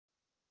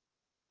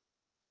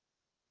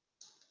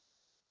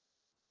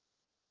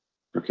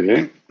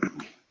Okay,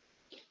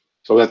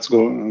 so let's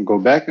go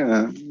back.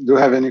 Do you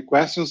have any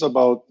questions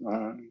about,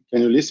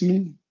 can you listen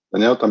me?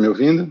 Daniel, tá me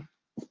ouvindo?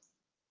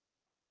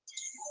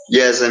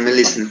 Yes, I'm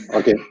listening.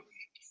 Okay,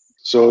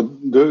 so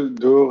do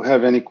you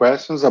have any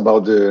questions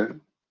about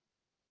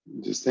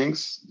these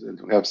things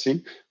that we have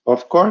seen?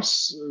 Of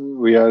course,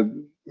 we are,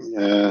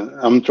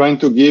 I'm trying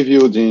to give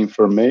you the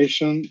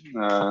information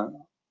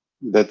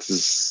that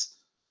is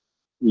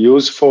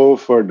useful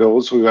for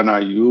those who are going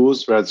to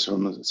use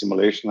Reservoir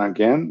Simulation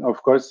again.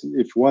 Of course,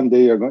 if one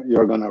day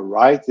you're going to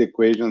write the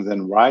equations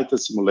and write a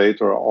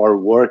simulator or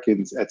work at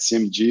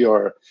CMG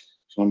or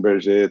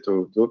Schlumberger,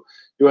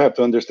 you have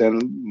to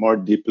understand more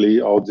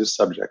deeply all these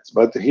subjects.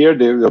 But here,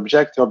 the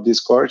objective of this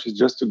course is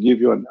just to give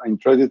you an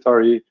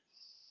introductory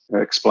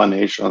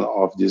explanation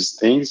of these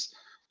things,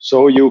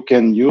 so you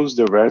can use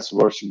the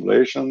reservoir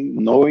simulation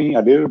knowing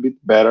a little bit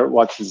better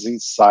what is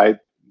inside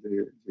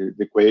the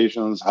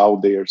equations, how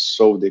they are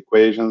solved the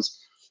equations,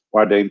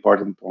 what are the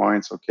important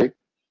points, okay?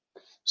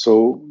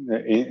 So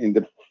in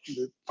the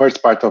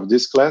first part of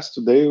this class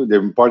today, the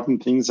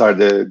important things are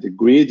the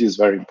grid is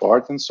very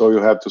important, so you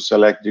have to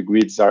select the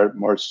grids that are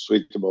more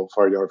suitable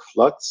for your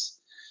floods,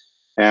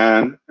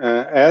 and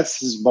as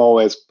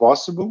small as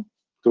possible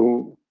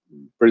to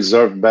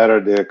preserve better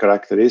the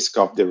characteristic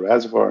of the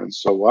reservoir and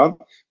so on,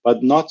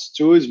 but not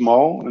too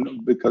small,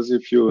 because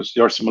if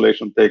your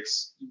simulation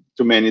takes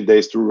too many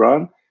days to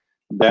run,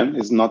 then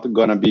it's not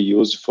going to be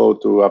useful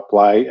to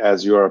apply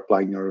as you're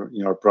applying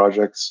your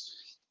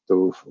projects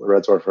to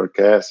reservoir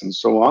forecast and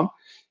so on.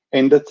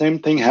 And the same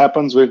thing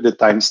happens with the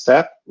time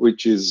step,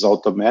 which is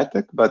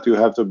automatic, but you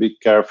have to be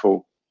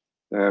careful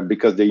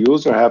because the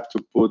user have to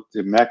put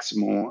the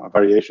maximum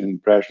variation in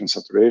pressure and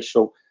saturation.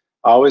 So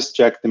always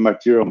check the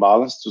material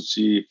balance to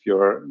see if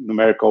your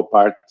numerical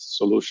part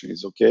solution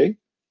is okay.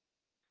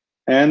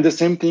 And the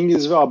same thing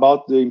is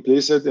about the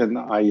implicit and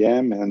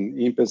IM and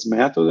IMPES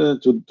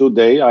method.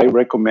 Today, I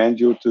recommend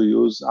you to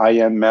use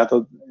IM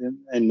method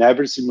in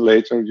every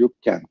simulator you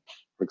can.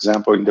 For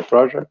example, in the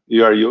project,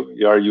 you are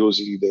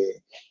using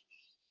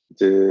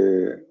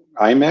the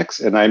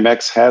IMAX, and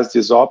IMAX has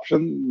this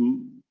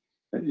option.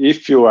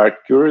 If you are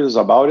curious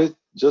about it,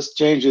 just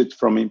change it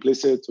from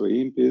implicit to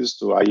IMPES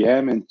to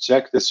IM and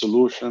check the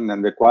solution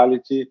and the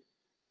quality.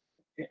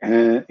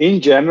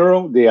 In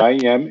general, the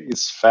IEM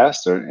is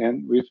faster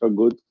and with a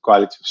good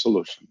quality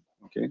solution.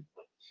 Okay.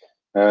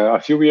 A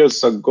few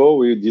years ago,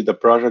 we did a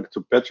project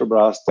to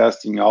Petrobras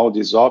testing all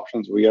these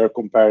options. We are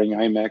comparing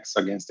IMAX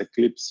against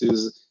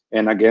eclipses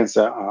and against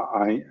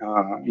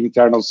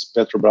internal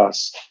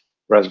Petrobras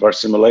reservoir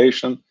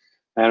simulation.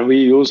 And we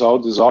use all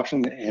these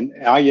options, and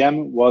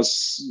IM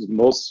was the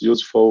most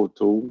useful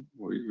tool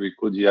we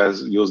could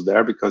use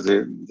there, because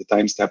the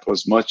time step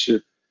was much,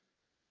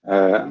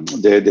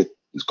 the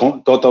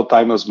total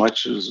time was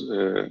much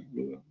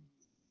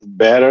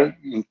better,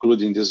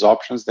 including these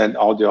options, than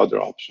all the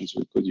other options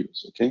we could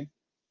use, okay?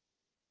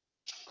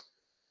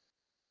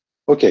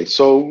 Okay,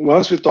 so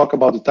once we talk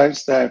about the time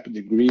step,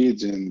 the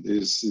grids, and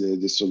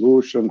the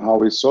solution, how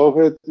we solve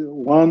it,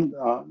 one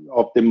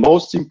of the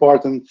most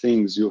important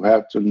things you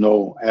have to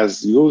know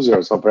as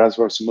users of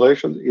reservoir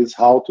simulation is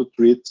how to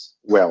treat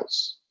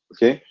wells,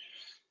 okay?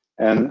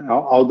 And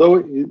although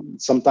it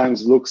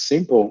sometimes looks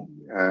simple,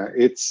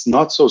 it's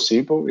not so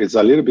simple. It's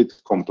a little bit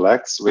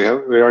complex. We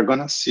are going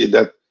to see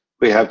that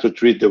we have to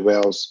treat the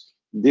wells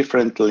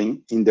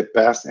differently in the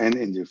past and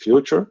in the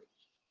future.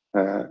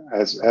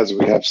 As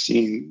we have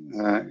seen,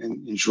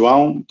 in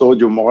João told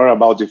you more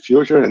about the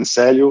future, and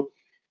Célio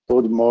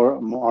told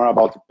more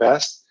about the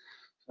past.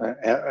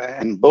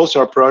 And both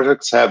our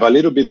projects have a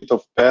little bit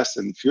of past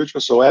and future.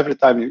 So every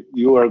time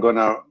you are going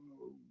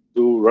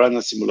to run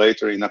a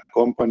simulator in a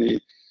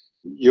company,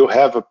 you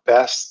have a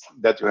past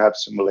that you have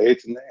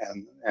simulated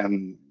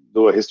and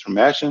do a history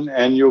matching,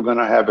 and you're going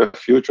to have a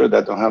future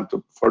that you have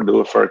to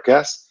do a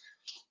forecast.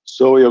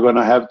 So you're going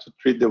to have to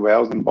treat the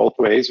wells in both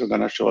ways. We're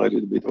going to show a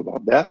little bit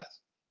about that.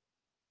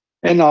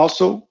 And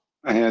also,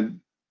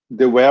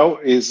 the well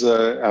is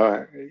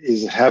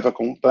have a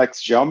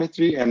complex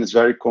geometry, and it's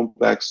very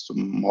complex to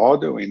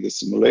model in the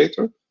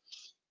simulator.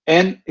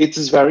 And it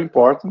is very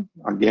important.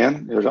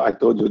 Again, I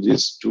told you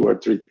this 2 or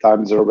 3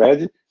 times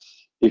already.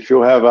 If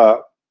you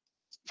have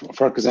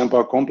for example,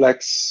 a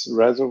complex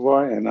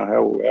reservoir, and I have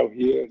a well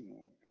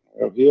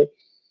here,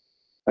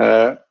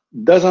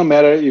 doesn't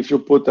matter if you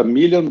put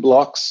 1,000,000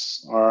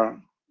 blocks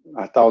or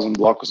 1,000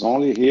 blocks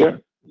only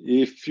here.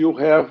 If you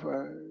have,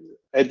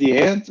 at the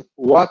end,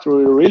 what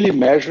we're really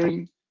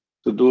measuring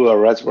to do a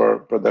reservoir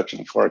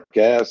production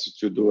forecast,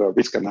 to do a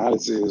risk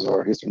analysis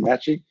or history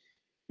matching,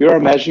 you are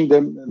measuring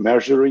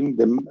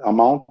the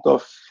amount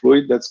of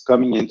fluid that's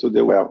coming into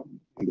the well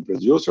in the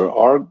producer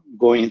or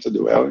going into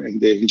the well in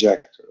the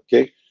injector,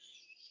 okay?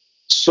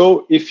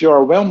 So if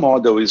your well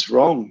model is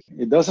wrong,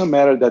 it doesn't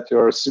matter that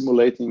you're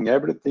simulating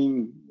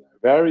everything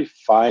very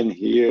fine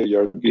here,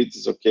 your grid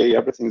is okay,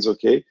 everything is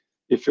okay.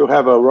 If you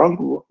have a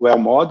wrong well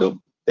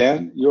model,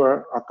 then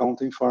you're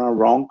accounting for a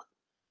wrong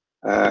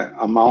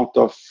amount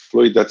of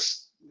fluid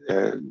that's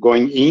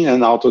going in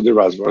and out of the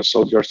reservoir.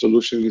 So your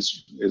solution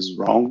is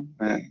wrong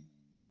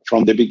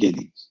from the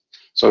beginning.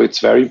 So it's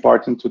very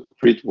important to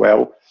treat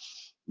well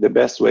the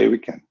best way we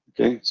can.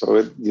 Okay,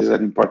 so these are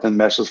important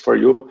measures for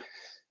you.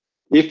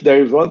 If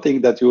there is one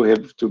thing that you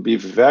have to be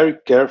very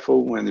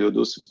careful when you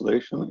do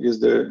simulation is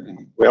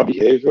the well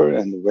behavior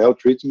and well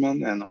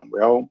treatment and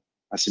well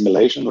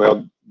assimilation,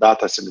 well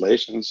data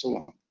assimilation, and so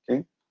on.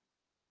 Okay.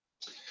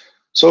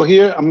 So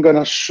here I'm going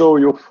to show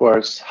you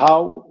first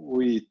how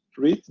we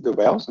treat the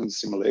wells in the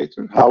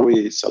simulator, how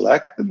we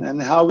select them,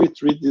 and how we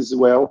treat this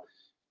well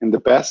in the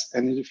past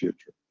and in the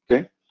future.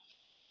 Okay.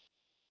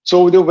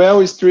 So the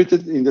well is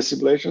treated in the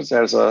simulations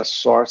as a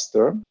source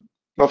term.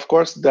 Of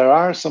course, there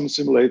are some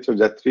simulators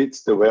that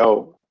treats the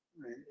well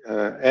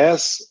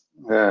as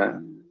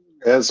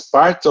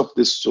part of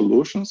the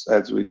solutions,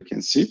 as we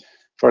can see.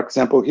 For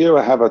example, here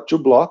I have two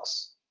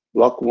blocks,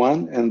 block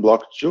 1 and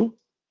block 2.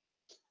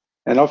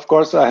 And of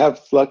course, I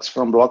have flux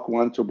from block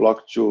 1 to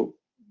block 2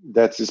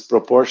 that is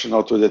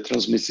proportional to the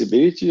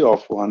transmissibility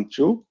of 1,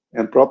 2,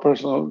 and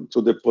proportional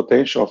to the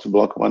potential of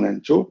block 1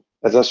 and 2.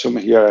 Let's assume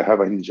here I have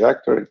an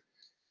injector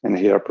and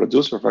here a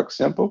producer, for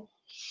example.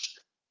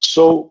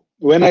 So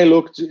when I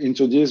looked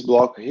into this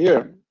block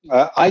here,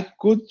 I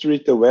could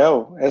treat the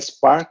well as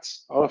part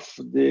of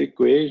the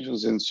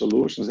equations and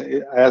solutions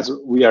as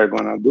we are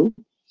going to do.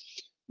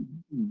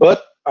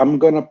 But I'm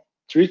going to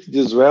treat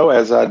this well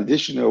as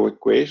additional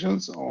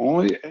equations,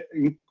 only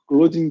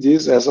including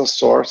this as a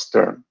source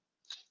term.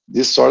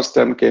 This source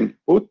term can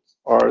put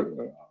our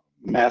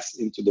mass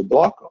into the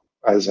block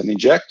as an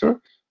injector,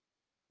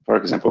 for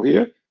example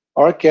here,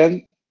 or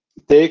can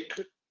take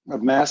a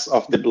mass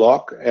of the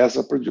block as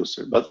a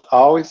producer, but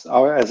always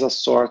as a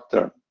source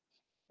term.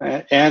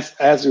 And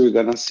as we're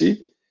going to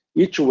see,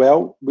 each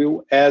well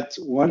will add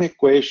one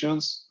additional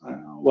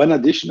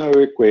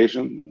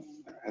equation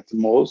at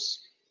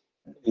most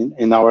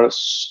in our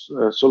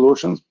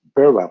solutions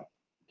per well.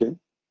 Okay.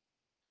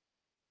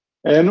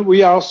 And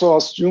we also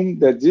assume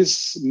that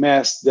this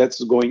mass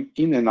that's going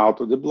in and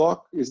out of the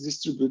block is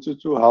distributed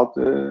throughout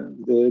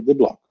the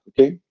block.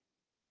 Okay.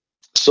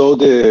 So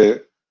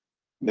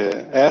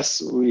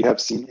as we have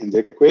seen in the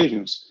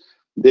equations,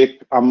 the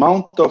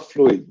amount of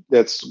fluid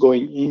that's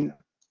going in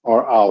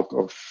or out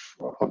of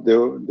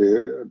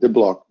the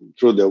block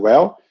through the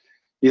well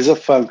is a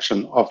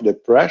function of the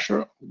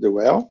pressure of the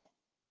well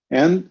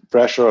and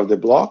pressure of the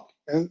block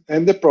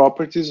and the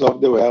properties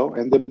of the well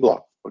and the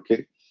block.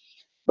 Okay.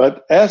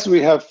 But as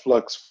we have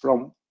flux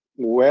from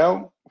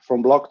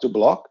block to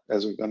block,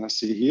 as we're going to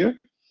see here,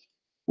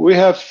 we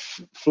have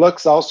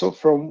flux also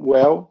from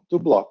well to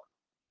block.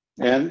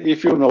 And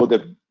if you know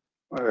the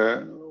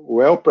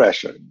well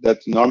pressure, that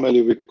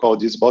normally we call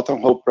this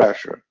bottom hole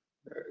pressure,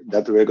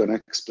 that we're going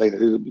to explain a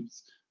little bit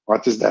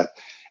what is that,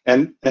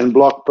 and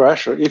block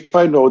pressure, if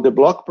I know the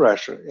block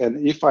pressure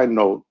and if I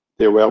know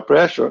the well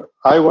pressure,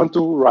 I want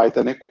to write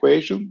an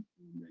equation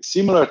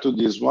similar to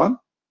this one,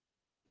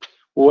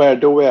 where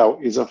the well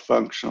is a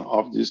function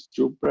of these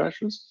two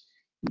pressures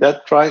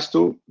that tries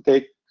to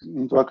take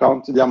into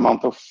account the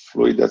amount of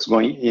fluid that's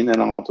going in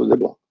and out of the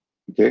block.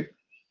 Okay.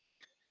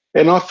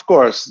 And of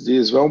course,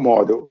 this well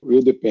model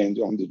will depend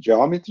on the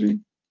geometry,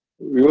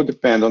 will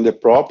depend on the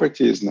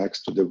properties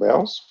next to the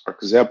wells. For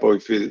example,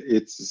 if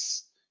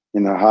it's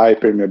in a high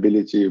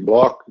permeability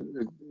block,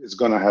 it's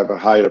going to have a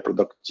higher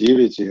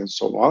productivity and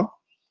so on.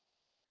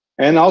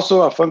 And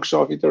also a function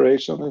of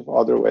iteration with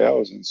other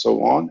wells and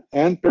so on,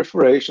 and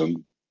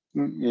perforation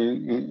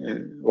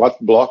in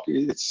what block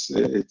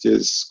it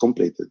is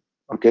completed.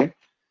 Okay.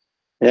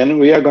 And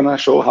we are going to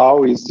show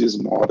how is this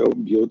model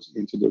built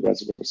into the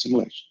reservoir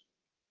simulation.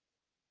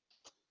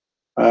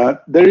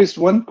 There is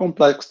one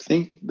complex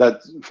thing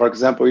that, for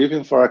example,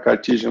 even for a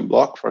Cartesian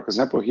block, for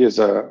example, here's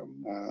a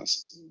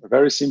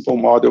very simple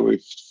model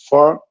with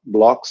 5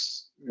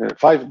 blocks.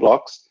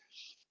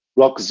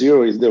 Block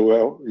 0 is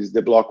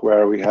the block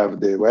where we have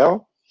the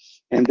well,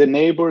 and the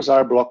neighbors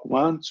are block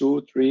 1,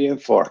 2, 3,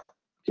 and 4.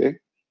 Okay.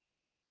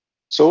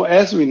 So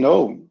as we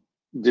know,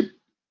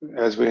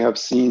 as we have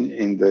seen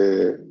in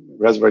the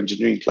reservoir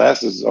engineering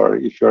classes, or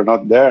if you're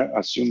not there,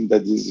 assume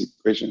that this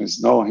equation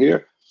is known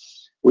here.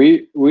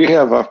 We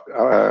have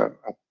an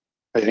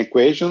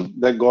equation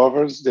that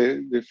governs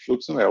the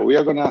flux in the well. We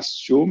are going to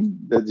assume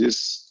that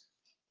this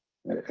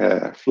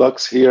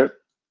flux here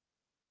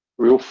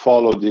will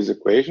follow this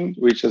equation,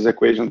 which is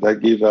equation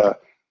that give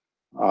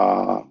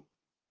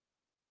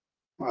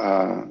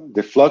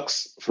the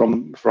flux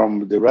from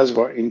the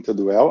reservoir into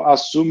the well,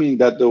 assuming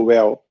that the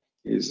well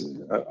is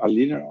a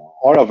linear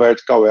or a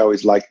vertical well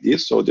is like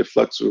this, so the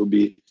flux will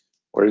be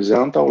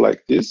horizontal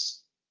like this.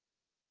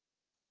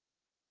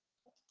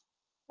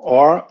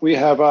 Or we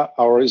have a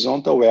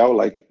horizontal well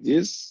like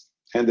this,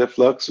 and the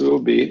flux will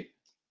be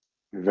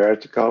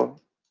vertical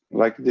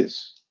like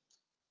this.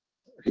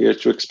 Here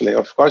to explain.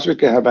 Of course, we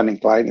can have an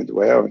inclined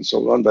well and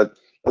so on, but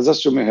let's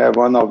assume we have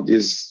one of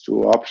these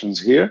two options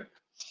here.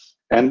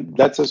 And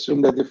let's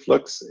assume that the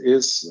flux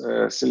is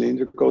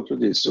cylindrical to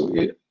this. So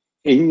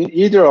in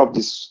either of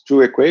these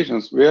two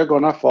equations, we are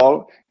going to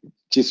follow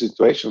these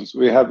situations.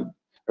 We're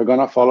we're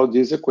gonna follow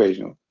this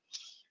equation.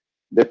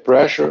 The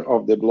pressure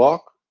of the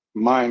block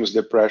minus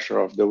the pressure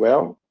of the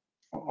well,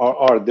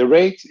 or the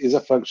rate is a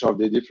function of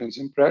the difference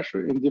in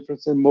pressure and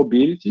difference in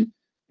mobility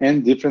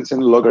and difference in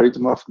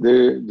logarithm of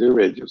the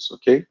radius,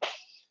 okay?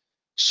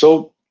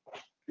 So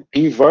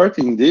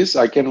inverting this,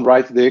 I can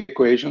write the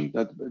equation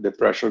that the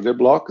pressure of the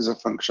block is a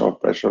function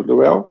of pressure of the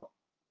well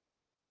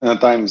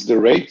times the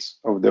rate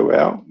of the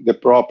well, the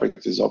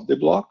properties of the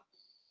block,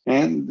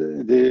 and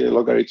the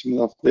logarithm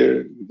of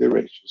the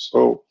ratio.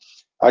 So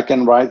I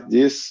can write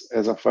this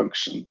as a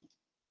function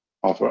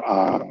of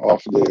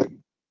the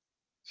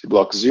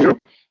block 0.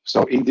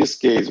 So in this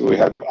case, we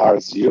have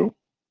R0,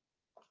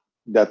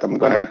 that I'm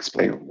going to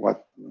explain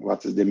what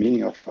is the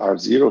meaning of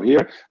R0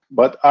 here.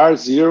 But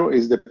R0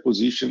 is the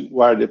position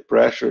where the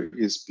pressure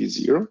is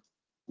P0,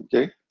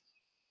 okay,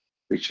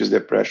 which is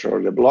the pressure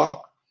of the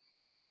block.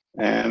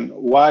 And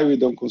why we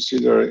don't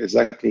consider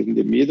exactly in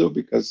the middle,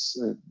 because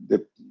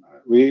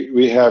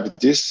we have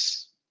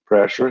this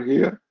pressure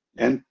here,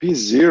 and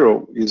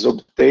P0 is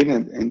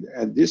obtained and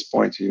at this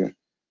point here.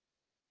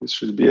 This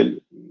should be a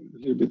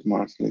little bit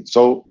more.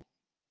 So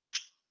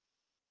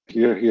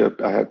here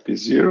I have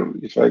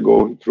P0. If I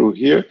go through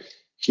here,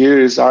 here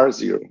is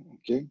R0,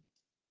 okay?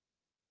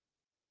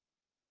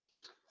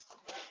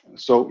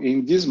 So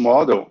in this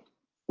model,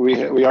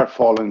 we are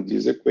following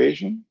this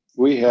equation.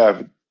 We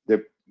have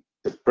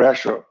the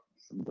pressure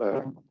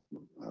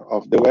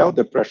of the well,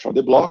 the pressure of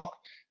the block,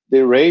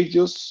 the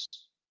radius,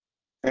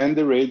 and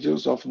the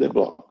radius of the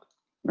block,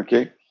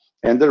 okay?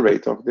 And the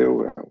rate of the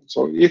well.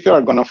 So if you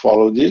are gonna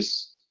follow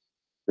this,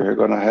 we're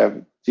gonna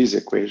have this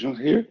equation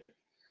here.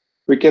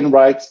 We can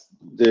write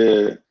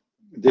the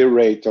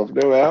rate of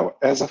the well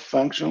as a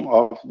function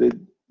of the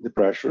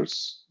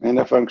pressures and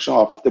a function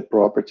of the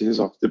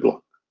properties of the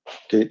block,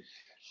 okay?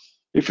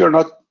 If you're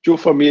not too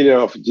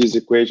familiar with this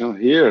equation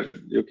here,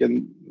 you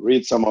can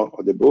read some of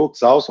the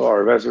books, also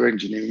our reservoir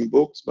engineering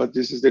books, but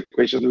this is the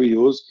equation we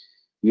use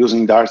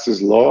using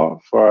Darcy's law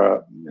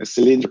for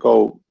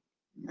cylindrical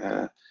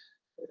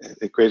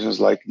equations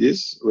like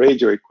this,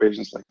 radial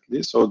equations like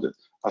this, so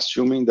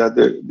assuming that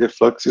the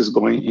flux is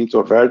going into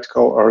a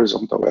vertical or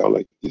horizontal well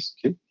like this,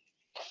 okay?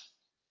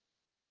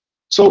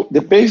 So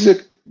the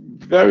basic,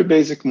 very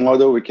basic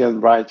model we can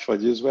write for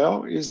this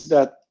well is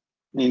that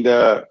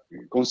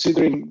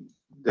considering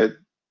that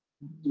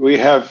we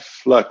have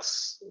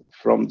flux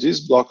from these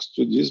blocks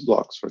to these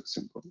blocks, for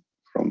example,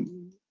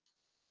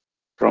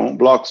 from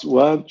blocks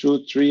 1,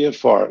 2, 3, and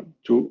 4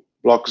 to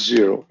block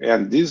 0,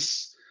 and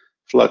this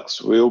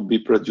flux will be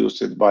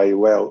produced by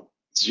well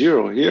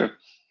 0 here.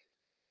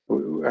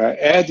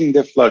 Adding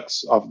the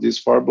flux of these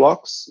 4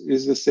 blocks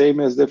is the same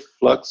as the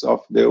flux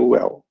of the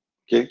well,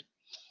 okay?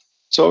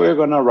 So we're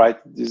gonna write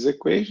these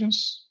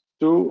equations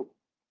to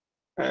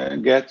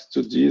get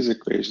to these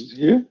equations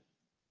here,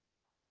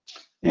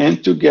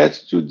 and to get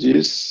to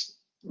this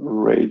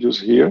radius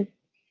here.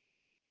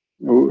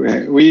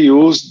 We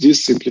use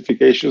these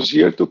simplifications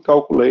here to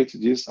calculate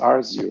this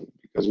R0,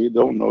 because we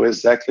don't know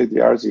exactly the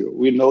R0.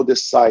 We know the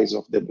size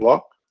of the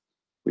block,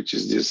 which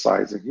is this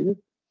size here.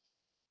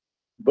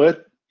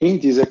 But in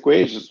these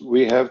equations,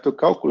 we have to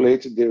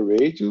calculate the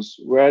radius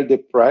where the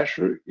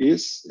pressure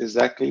is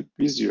exactly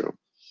P0.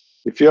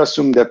 If you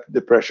assume that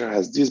the pressure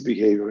has this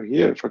behavior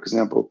here, for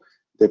example,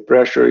 the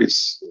pressure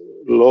is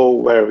low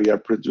where we are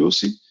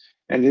producing,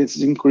 and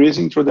it's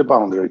increasing through the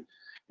boundary.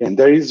 And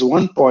there is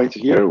one point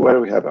here where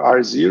we have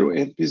R0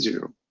 and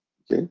P0,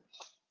 okay?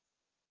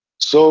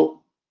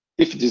 So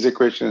if this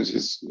equation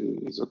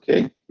is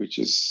okay, which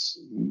is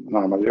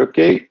normally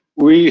okay,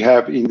 we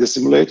have in the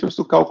simulators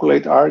to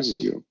calculate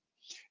R0.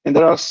 And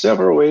there are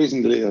several ways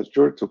in the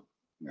literature to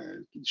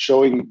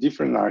showing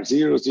different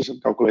R0s,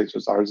 different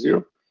calculators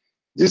R0.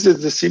 This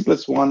is the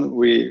simplest one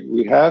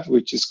we have,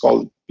 which is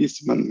called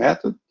Pisman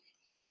method,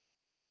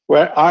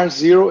 where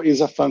R0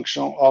 is a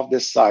function of the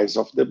size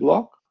of the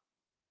block.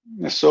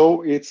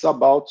 So it's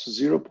about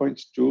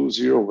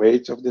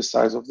 0.208 of the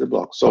size of the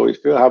block. So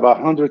if you have a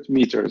 100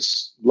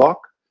 meters block,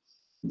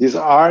 this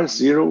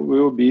R0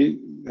 will be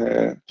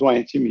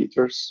 20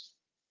 meters,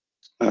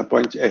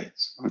 0.8,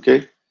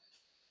 okay?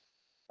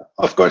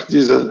 Of course,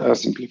 this is a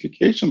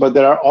simplification, but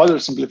there are other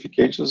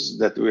simplifications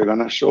that we're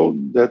gonna show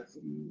that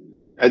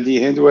at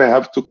the end we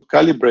have to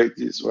calibrate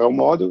this well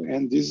model,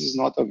 and this is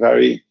not a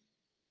very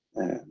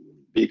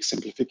big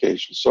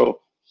simplification.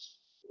 So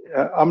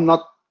I'm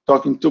not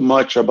talking too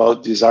much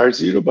about this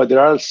R0, but there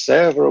are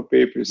several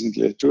papers in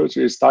the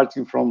literature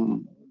starting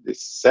from the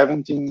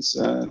 17th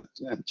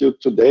until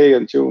today,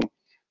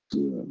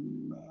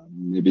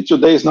 maybe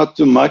today is not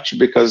too much,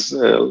 because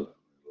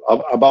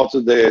about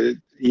the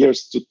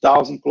years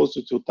 2000, close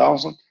to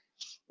 2000,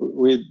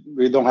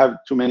 we don't have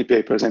too many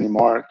papers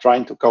anymore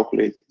trying to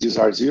calculate this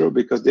R0,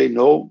 because they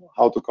know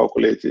how to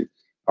calculate it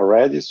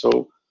already.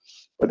 So,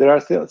 but there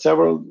are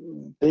several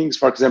things.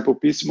 For example,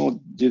 Pismo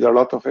did a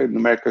lot of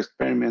numerical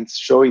experiments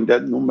showing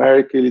that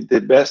numerically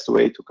the best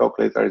way to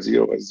calculate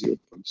R0 was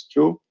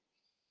 0.2.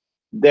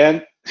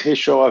 Then he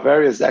showed a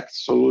very exact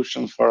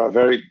solution for a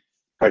very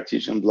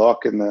Cartesian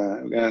block, and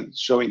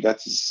showing that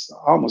is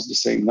almost the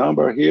same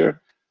number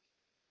here.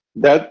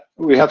 That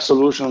we have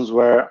solutions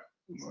where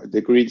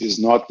the grid is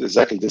not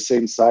exactly the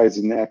same size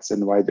in X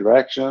and Y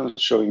direction,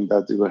 showing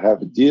that we will have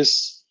this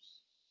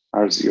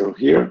R0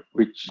 here,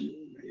 which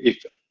if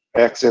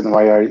X and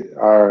Y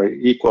are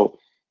equal,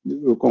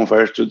 will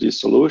converge to this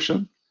solution.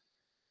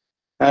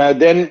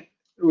 Then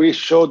we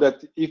show that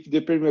if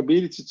the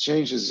permeability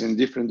changes in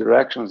different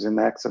directions in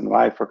X and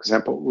Y, for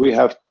example, we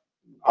have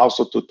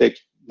also to take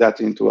that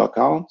into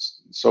account.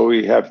 So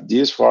we have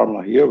this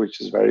formula here,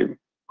 which is very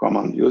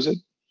common used.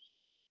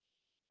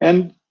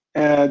 And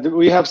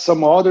we have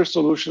some other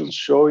solutions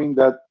showing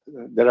that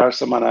there are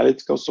some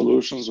analytical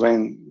solutions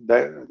when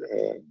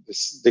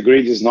the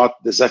grid is not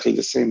exactly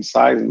the same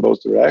size in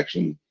both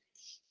directions.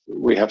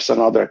 We have some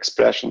other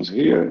expressions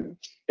here.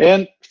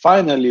 And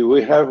finally,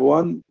 we have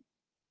one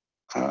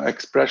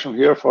expression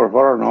here for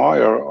Voronoi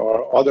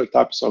or other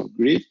types of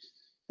grid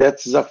that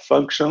is a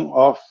function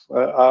of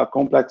a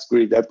complex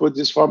grid. I put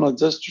this formula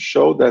just to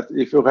show that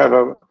if you have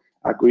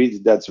a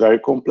grid that's very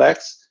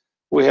complex,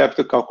 we have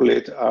to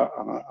calculate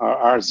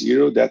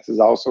R0 that is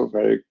also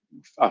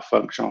a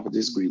function of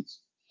this grid.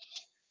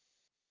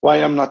 Why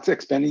I'm not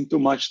expending too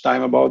much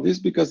time about this?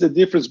 Because the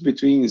difference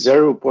between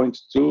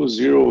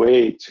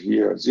 0.208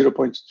 here,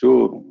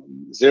 0.2,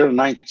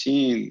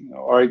 0.19,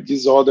 or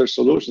these other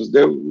solutions,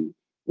 they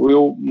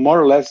will more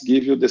or less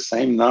give you the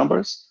same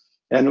numbers.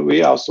 And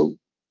we also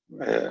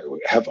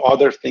have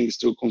other things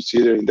to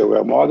consider in the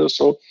well model.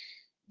 So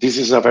this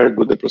is a very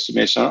good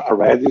approximation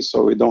already,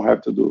 so we don't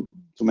have to do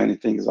too many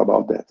things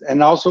about that.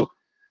 And also,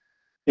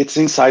 it's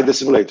inside the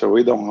simulator.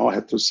 We don't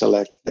have to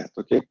select that,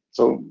 okay?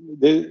 So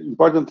the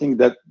important thing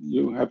that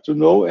you have to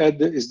know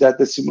is that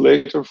the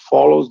simulator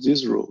follows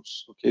these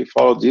rules, okay?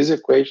 Follow this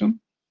equation,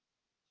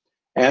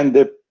 and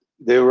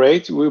the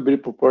rate will be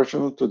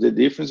proportional to the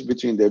difference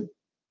between the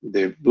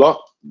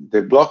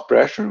block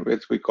pressure,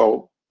 which we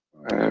call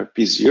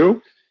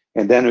P0,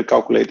 and then we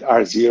calculate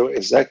R0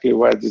 exactly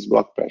where this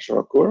block pressure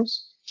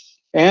occurs,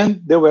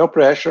 and the well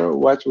pressure,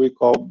 what we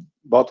call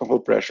bottom hole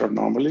pressure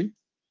normally,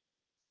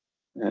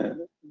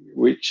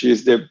 which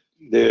is the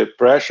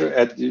pressure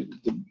at the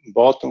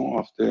bottom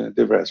of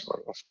the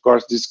reservoir. Of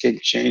course, this can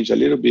change a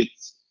little bit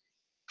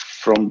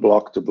from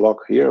block to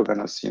block here. We're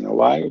gonna see in a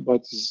while,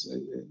 but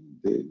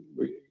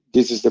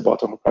this is the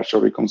bottom pressure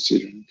we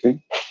consider,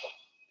 okay?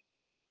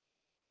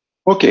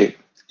 Okay,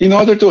 in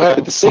order to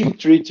have the same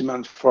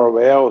treatment for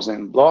wells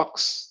and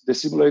blocks, the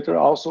simulator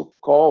also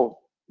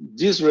call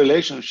this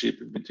relationship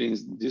between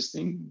this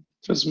thing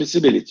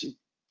transmissibility,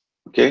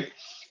 okay?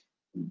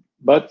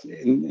 But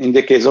in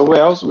the case of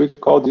wells, we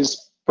call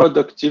this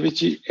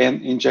productivity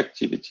and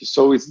injectivity.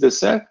 So it's the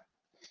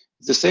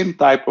same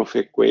type of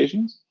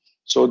equations.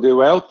 So the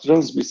well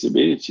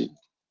transmissibility,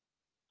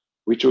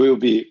 which will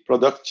be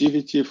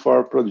productivity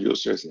for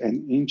producers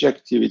and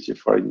injectivity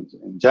for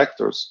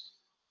injectors,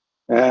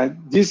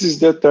 this is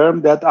the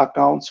term that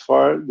accounts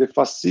for the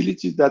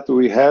facility that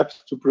we have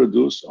to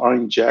produce or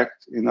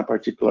inject in a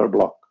particular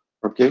block,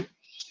 okay?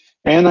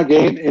 And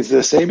again, it's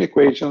the same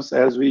equations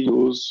as we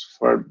use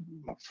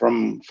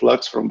from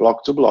flux from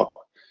block to block.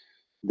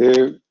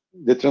 The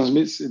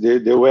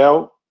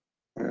well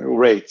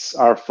rates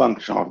are a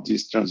function of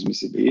this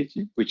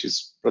transmissibility, which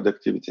is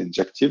productivity and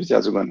injectivity,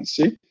 as we're going to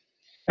see,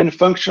 and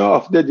function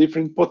of the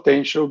different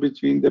potential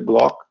between the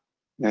block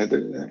and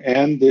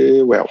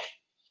the well.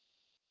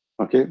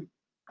 Okay,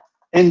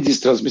 and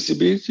this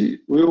transmissibility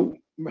will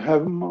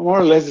have more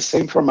or less the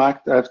same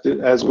format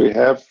as we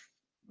have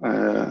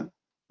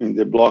in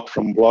the block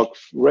from block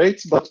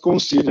rates, but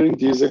considering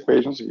these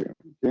equations here,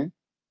 okay?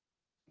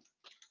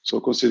 So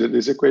consider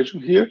this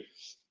equation here.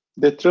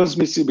 The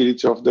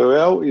transmissibility of the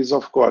well is,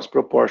 of course,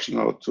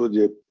 proportional to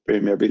the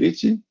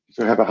permeability. If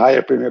you have a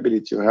higher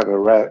permeability, you have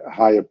a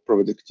higher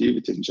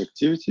productivity and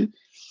injectivity.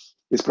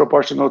 It's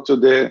proportional to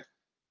the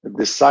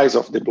size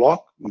of the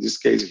block. In this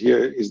case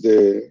here is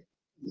the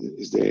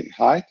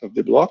height of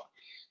the block.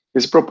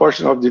 It's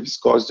proportional of the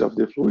viscosity of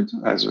the fluid,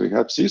 as we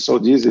have seen. So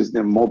this is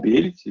the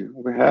mobility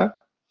we have.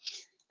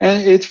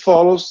 And it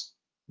follows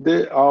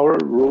our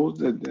rule,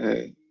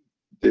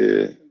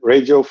 the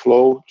radial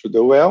flow to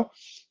the well,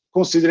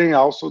 considering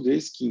also the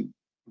skin,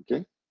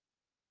 okay?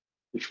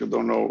 If you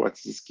don't know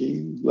what's the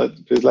skin,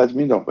 please let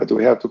me know, but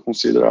we have to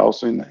consider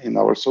also in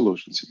our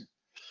solutions here.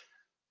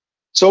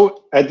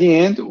 So at the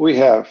end, we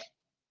have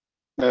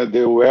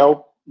the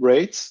well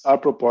rates are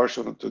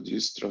proportional to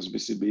this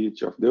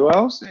transmissibility of the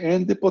wells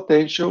and the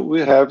potential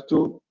we have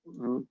to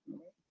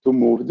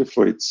move the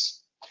fluids.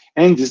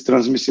 And this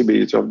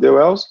transmissibility of the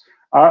wells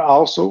are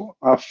also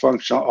a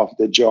function of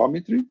the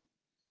geometry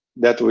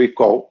that we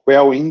call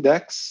well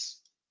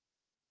index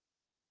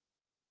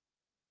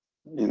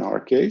in our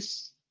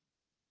case.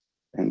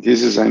 And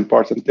this is an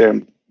important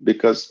term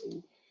because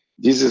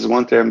this is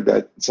one term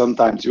that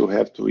sometimes you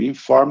have to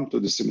inform to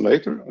the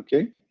simulator,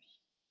 okay?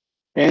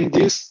 And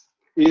this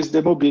is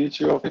the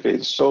mobility of the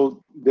phase.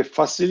 So the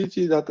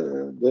facility that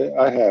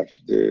I have,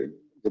 the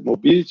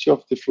mobility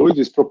of the fluid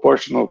is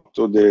proportional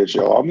to the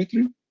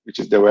geometry, which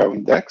is the well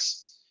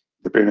index.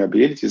 The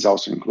permeability is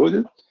also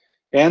included,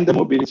 and the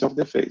mobility of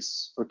the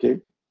phase, okay?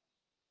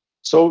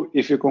 So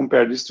if you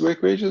compare these two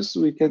equations,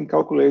 we can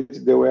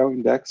calculate the well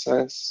index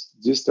as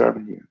this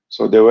term here.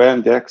 So the well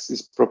index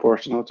is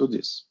proportional to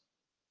this.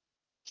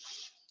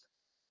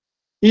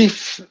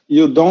 If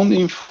you don't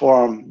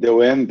inform the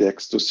well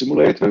index to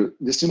simulator,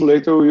 the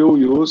simulator will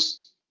use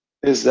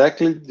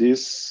exactly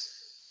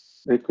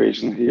this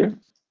equation here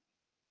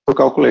to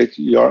calculate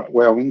your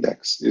well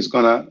index. It's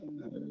gonna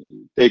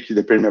take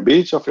the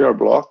permeability of your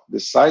block, the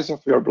size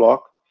of your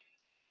block,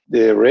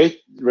 the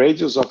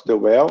radius of the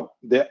well,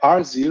 the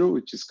R0,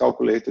 which is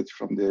calculated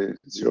from the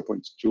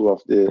 0.2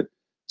 of the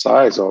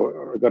size,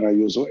 or we're gonna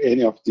use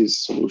any of these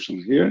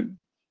solutions here.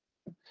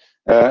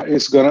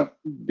 It's gonna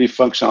be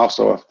function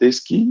also of the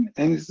scheme,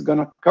 and it's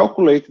gonna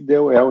calculate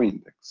the well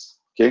index,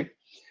 okay?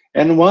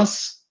 And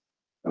once,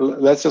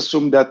 let's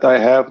assume that I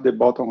have the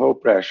bottom hole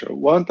pressure.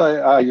 Once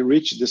I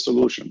reach the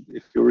solution,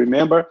 if you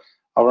remember,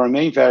 our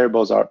main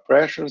variables are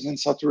pressures and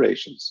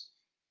saturations.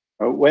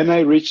 When I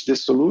reach the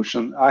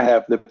solution, I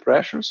have the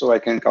pressure, so I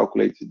can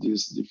calculate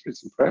this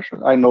difference in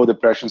pressure. I know the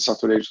pressure and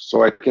saturation,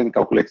 so I can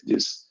calculate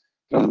this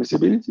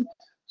transmissibility.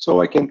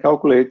 So I can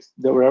calculate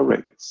the well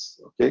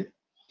rates, okay?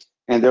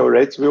 And the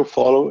rates will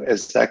follow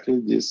exactly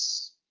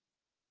this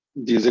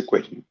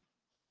equation,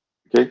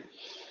 okay?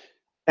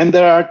 And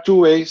there are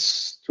two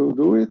ways to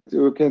do it.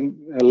 You can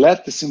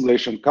let the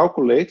simulation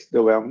calculate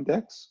the well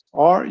index,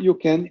 or you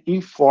can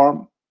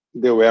inform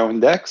the well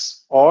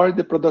index or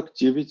the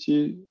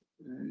productivity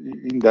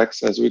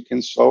index, as we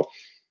can show,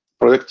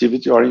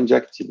 productivity or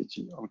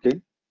injectivity, okay?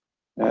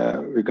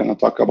 We're gonna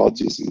talk about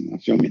this in a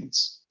few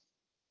minutes.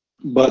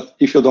 But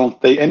if you don't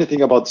say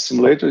anything about the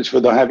simulator, if you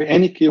don't have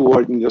any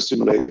keyword in your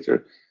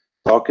simulator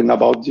talking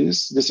about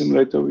this, the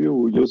simulator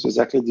will use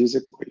exactly this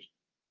equation,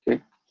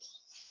 okay?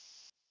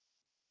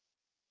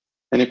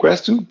 Any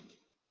question?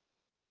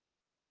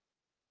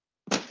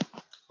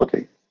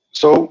 Okay,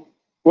 so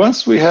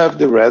once we have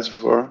the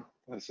reservoir,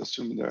 let's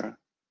assume there,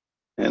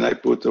 and I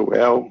put a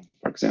well,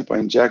 for example,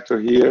 injector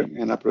here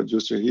and a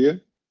producer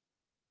here.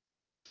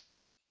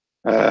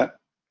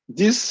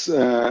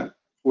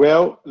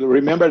 Well,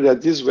 remember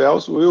that these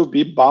wells will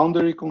be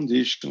boundary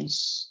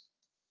conditions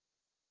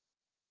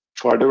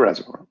for the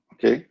reservoir,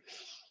 okay?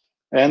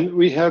 And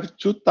we have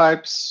two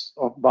types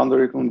of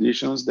boundary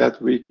conditions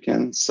that we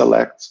can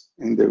select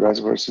in the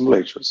reservoir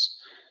simulators.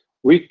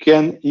 We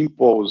can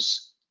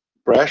impose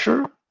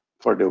pressure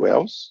for the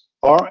wells,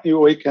 or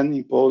we can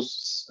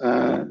impose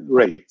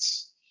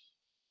rates.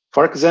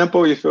 For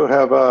example, if you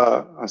have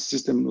a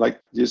system like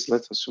this,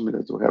 let's assume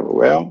that we have a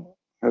well,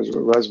 has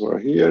a reservoir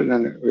here,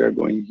 then we are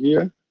going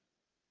here,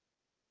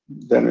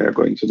 then we are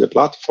going to the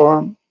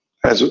platform.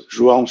 As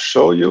João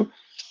showed you,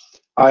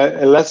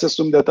 let's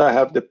assume that I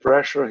have the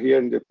pressure here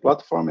in the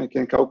platform. I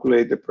can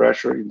calculate the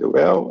pressure in the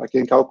well. I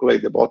can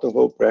calculate the bottom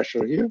hole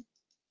pressure here.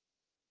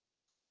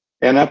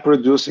 And I'm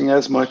producing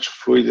as much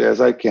fluid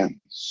as I can.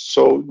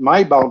 So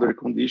my boundary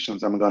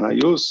conditions I'm gonna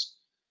use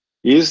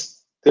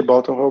is the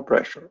bottom hole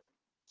pressure,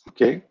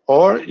 okay?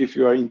 Or if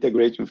you are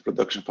integrating with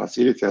production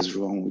facility, as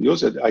João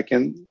used it, I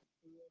can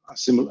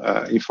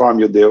inform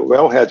you the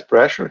wellhead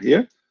pressure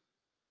here,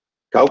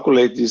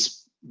 calculate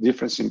this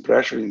difference in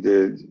pressure in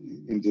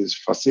these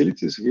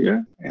facilities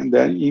here, and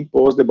then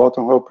impose the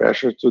bottom hole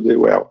pressure to the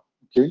well,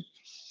 okay?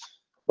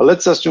 But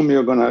let's assume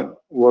you're gonna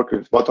work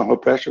with bottom hole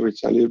pressure,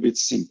 which is a little bit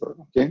simpler,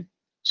 okay?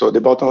 So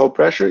the bottom hole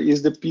pressure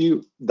is the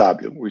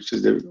PW, which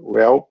is the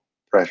well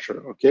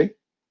pressure, okay?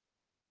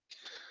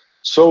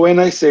 So when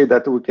I say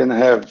that we can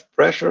have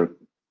pressure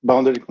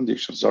boundary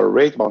conditions or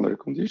rate boundary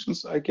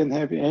conditions, I can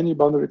have any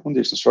boundary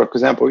conditions. For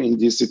example, in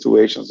these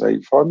situations I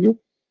inform you,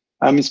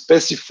 I'm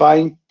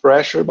specifying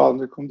pressure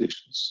boundary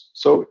conditions.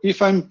 So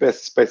if I'm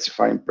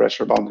specifying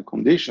pressure boundary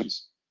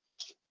conditions,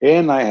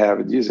 and I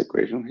have this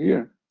equation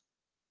here,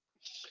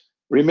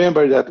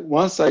 remember that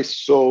once I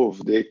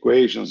solve the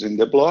equations in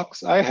the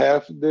blocks, I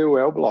have the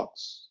well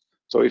blocks.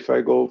 So if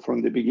I go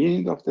from the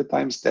beginning of the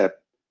time step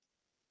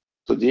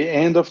to the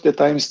end of the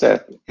time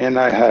step, and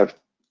I have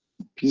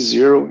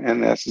P0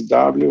 and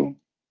SW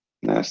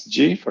and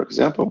SG, for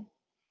example,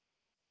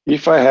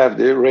 if I have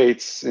the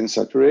rates and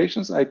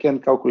saturations, I can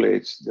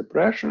calculate the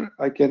pressure,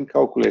 I can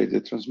calculate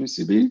the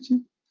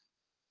transmissibility.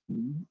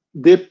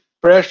 The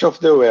pressure of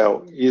the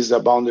well is a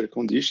boundary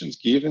conditions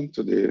given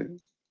to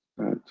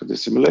the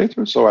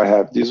simulator, so I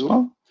have this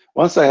one.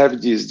 Once I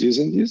have this,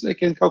 and this, I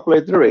can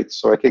calculate the rates.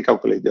 So I can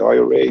calculate the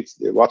oil rates,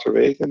 the water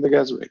rate, and the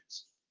gas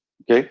rates,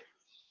 okay?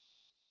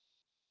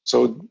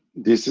 So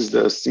this is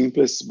the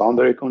simplest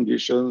boundary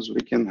conditions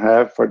we can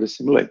have for the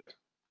simulator,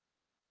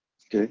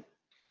 okay?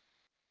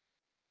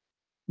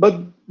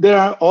 But there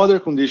are other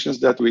conditions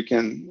that we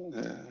can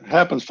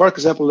happen. For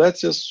example,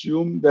 let's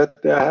assume that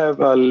I have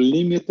a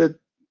limited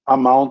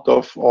amount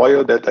of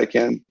oil that I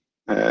can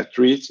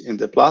treat in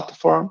the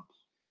platform.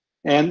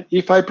 And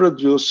if I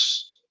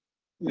produce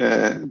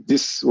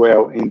this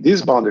well in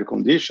this boundary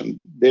condition,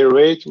 the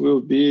rate will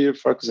be,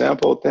 for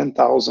example,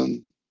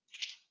 10,000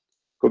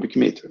 cubic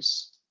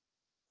meters.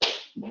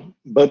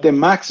 but the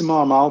maximum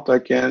amount I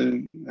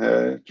can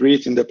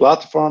treat in the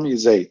platform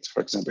is 8,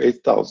 for example,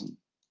 8,000.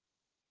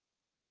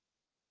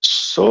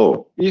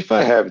 So if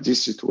I have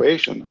this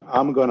situation,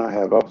 I'm gonna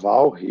have a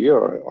valve here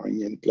or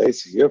in any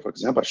place here, for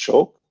example, a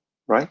choke,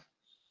 right?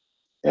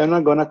 And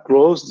I'm gonna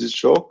close this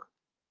choke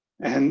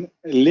and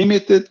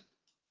limited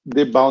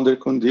the boundary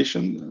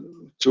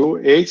condition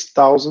to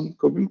 8,000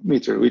 cubic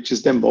meter, which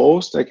is the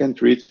most I can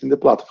treat in the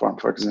platform.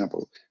 For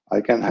example, I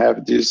can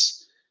have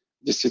this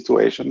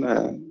situation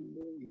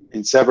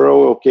in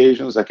several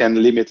occasions. I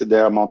can limit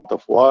the amount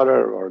of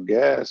water or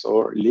gas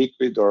or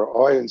liquid or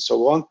oil and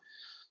so on.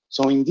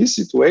 So in this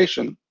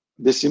situation,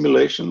 the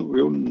simulation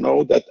will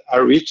know that I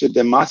reached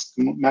the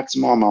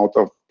maximum amount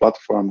of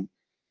platform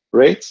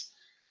rates.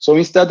 So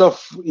instead of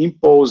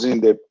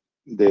imposing the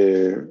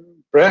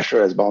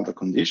pressure as boundary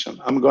condition,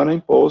 I'm going to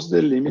impose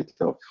the limit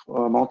of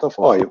amount of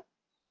oil.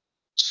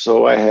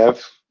 So I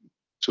have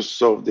to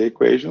solve the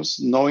equations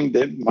knowing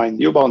that my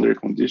new boundary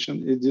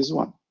condition is this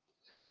one.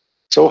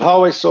 So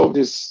how I solve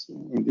this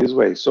in this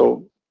way?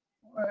 So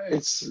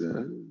it's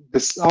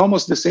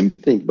almost the same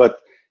thing,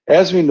 but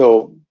as we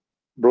know,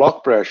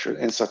 block pressure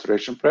and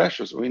saturation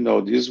pressures, we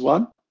know this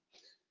one,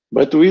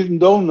 but we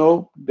don't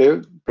know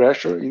the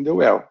pressure in the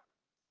well,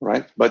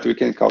 right? But we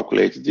can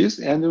calculate this,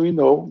 and we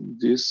know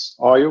this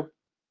oil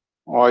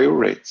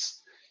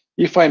rates.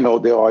 If I know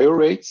the oil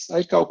rates,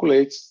 I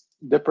calculate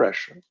the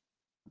pressure,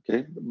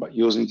 okay, by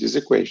using this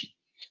equation.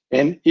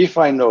 And if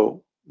I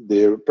know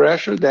the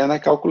pressure, then I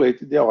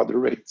calculate the other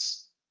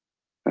rates,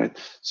 right?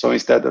 So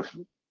instead of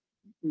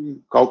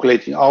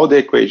calculating all the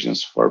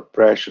equations for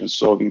pressure and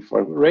solving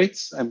for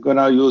rates, I'm going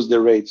to use the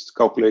rates to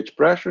calculate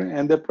pressure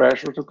and the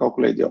pressure to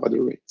calculate the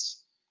other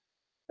rates.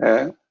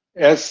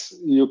 As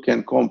you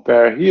can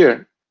compare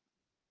here,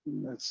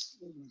 it's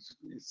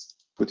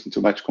putting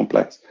too much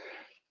complex.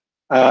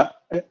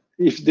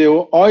 If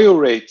the oil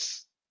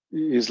rates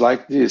is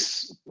like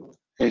this,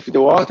 if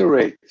the water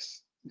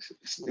rates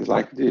is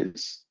like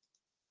this,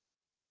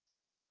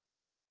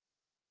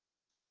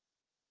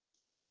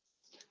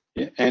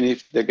 and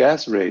if the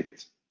gas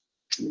rate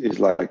is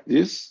like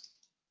this,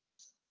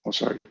 oh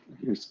sorry,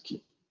 here's the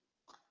key.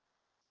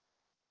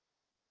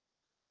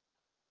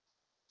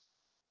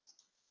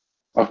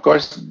 Of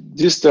course,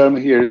 this term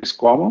here is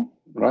common,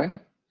 right?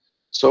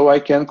 So I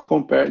can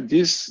compare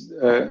this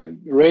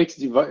rate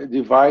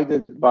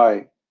divided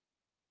by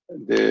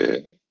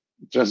the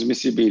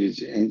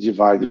transmissibility and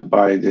divided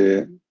by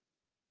the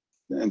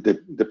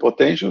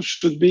potential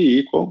should be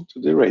equal to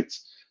the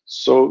rates.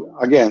 So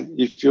again,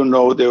 if you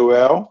know the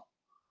well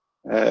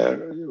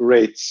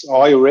rates,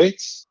 oil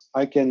rates,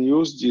 I can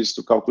use this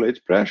to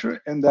calculate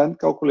pressure and then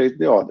calculate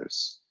the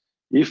others.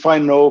 If I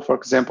know, for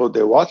example,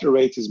 the water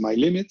rate is my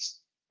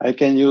limits, I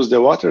can use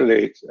the water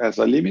rate as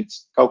a limit,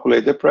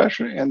 calculate the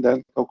pressure, and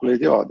then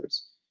calculate the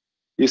others.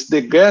 If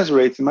the gas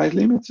rate is my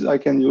limit, I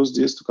can use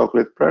this to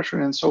calculate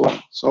pressure and so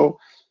on. So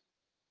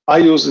I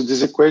use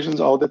these equations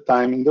all the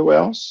time in the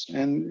wells,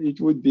 and it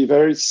would be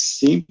very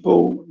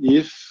simple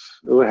if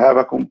we have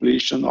a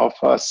completion of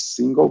a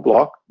single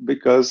block,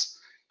 because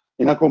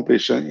in a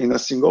completion in a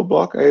single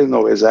block, I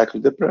know exactly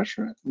the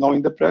pressure.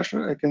 Knowing the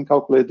pressure, I can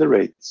calculate the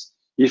rates.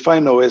 If I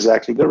know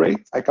exactly the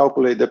rate, I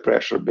calculate the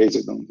pressure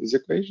based on this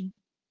equation,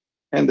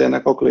 and then I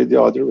calculate the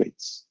other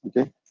rates,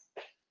 okay?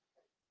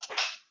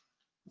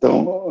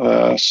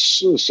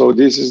 So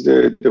this is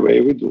the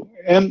way we do.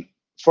 And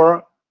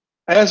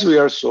as we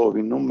are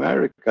solving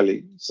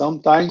numerically,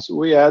 sometimes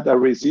we add a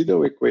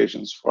residual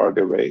equations for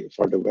the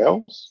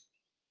wells.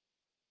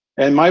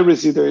 And my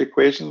residual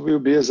equation will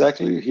be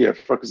exactly here.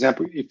 For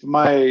example, if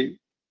my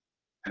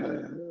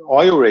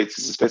oil rate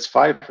is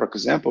specified, for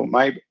example,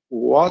 my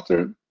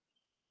water,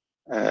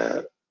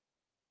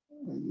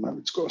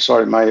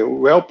 my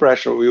well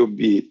pressure will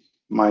be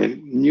my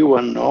new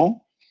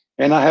unknown,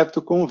 and I have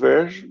to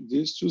converge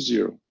this to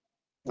 0,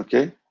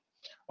 okay?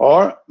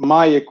 Or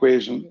my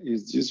equation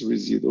is this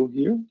residual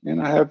here,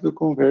 and I have to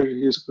converge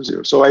this to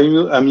 0. So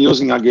I'm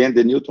using again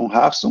the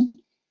Newton-Raphson.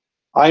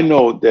 I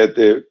know that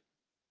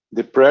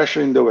the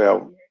pressure in the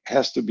well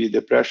has to be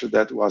the pressure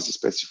that was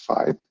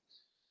specified.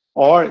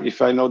 Or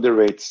if I know the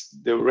rates,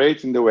 the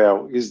rate in the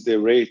well is the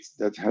rate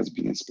that has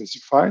been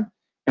specified.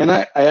 And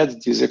I add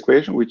this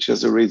equation, which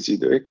is a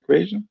residual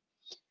equation.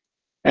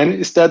 And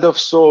instead of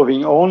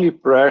solving only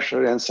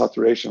pressure and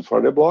saturation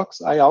for the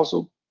blocks, I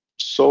also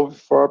solve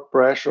for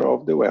pressure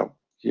of the well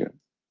here,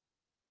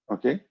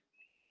 okay?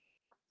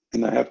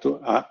 And I have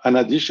to, an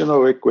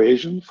additional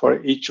equation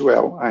for each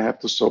well, I have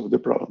to solve the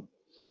problem.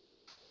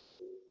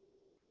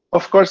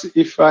 Of course,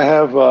 if I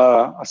have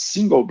a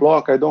single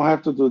block, I don't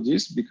have to do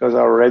this because I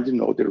already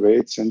know the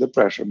rates and the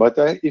pressure. But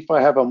if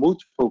I have a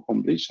multiple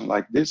completion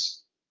like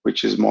this,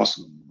 which is much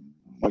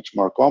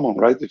more common,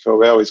 right? If a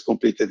well is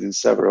completed in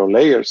several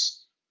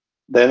layers,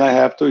 then I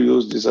have to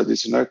use this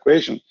additional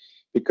equation.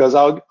 Because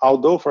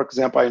although, for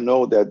example, I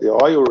know that the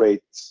oil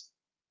rate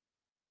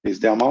is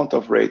the amount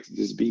of rate that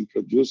is being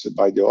produced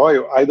by the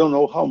oil, I don't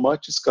know how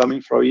much is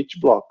coming from each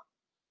block.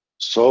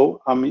 So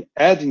I'm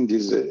adding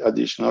this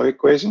additional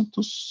equation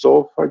to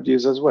solve for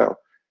this as well.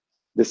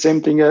 The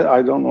same thing,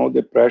 I don't know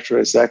the pressure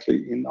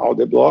exactly in all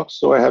the blocks,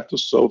 so I have to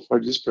solve for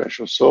this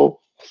pressure. So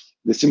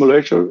the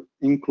simulation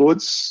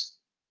includes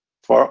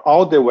for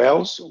all the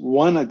wells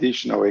one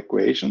additional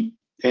equation,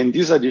 and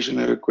this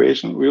additional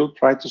equation will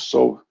try to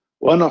solve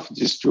one of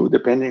these two,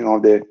 depending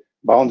on the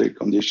boundary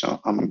condition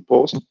I'm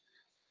imposing,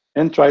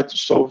 and try to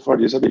solve for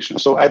this addition.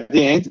 So at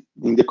the end,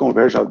 in the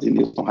conversion of the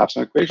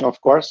Newton-Raphson equation, of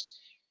course,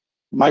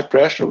 my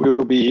pressure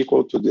will be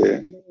equal to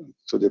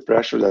the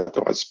pressure that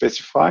was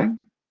specified.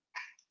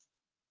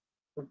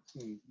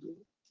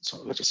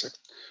 So let's just say,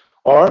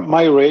 or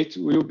my rate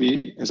will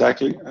be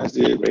exactly as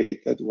the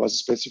rate that was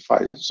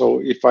specified. So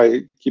if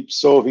I keep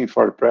solving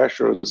for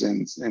pressures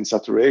and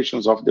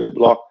saturations of the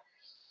block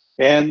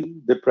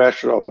and the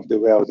pressure of the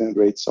well and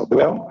rates of the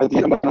well, I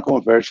think I'm going to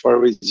converge for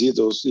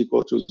residuals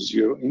equal to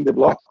 0 in the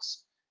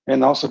blocks,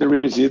 and also the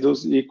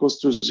residuals equals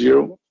to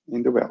 0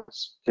 in the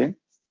wells. Okay.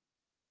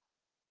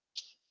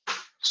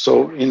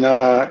 So in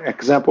an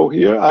example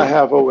here, I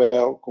have a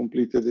well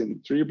completed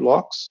in 3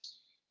 blocks.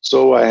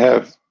 So I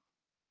have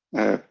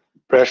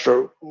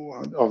pressure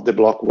of the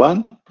block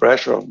 1,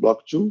 pressure of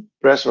block 2,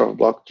 pressure of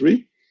block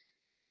 3.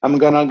 I'm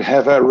going to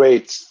have a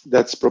rate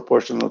that's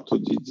proportional to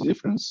this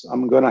difference.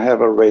 I'm going to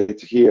have a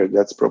rate here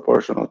that's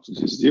proportional to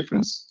this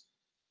difference.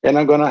 And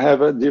I'm going to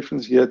have a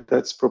difference here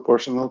that's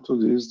proportional to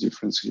this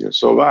difference here.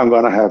 So I'm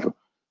going to have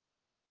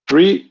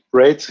 3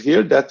 rates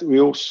here that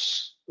will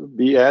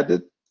be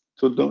added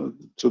to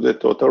the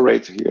total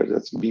rate here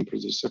that's being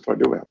produced for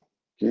the well.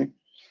 Okay.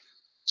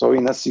 So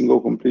in a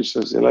single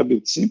completion, it's a little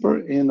bit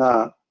simpler. In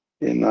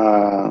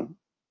a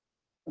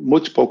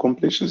multiple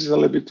completions, it's a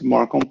little bit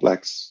more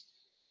complex.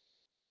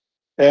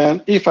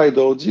 And if I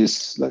do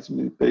this, let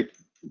me pick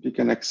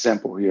an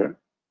example here.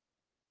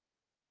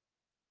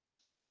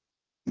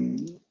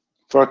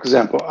 For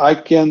example, I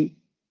can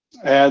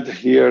add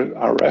here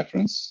a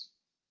reference.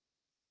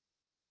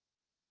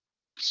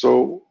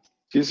 So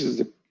this is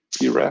the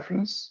P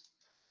reference,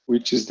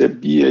 which is the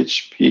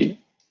BHP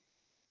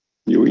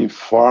you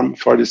inform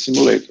for the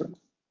simulator.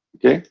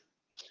 Okay.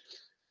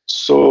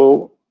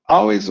 So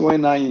always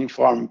when I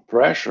inform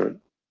pressure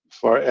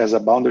as a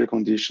boundary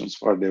conditions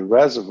for the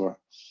reservoir,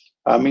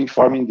 I'm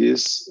informing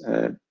this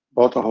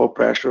bottom hole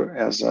pressure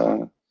as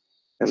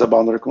a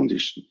boundary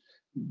condition.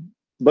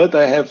 But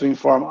I have to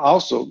inform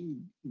also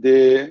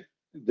the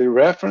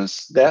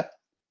reference that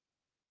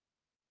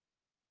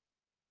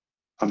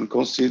I'm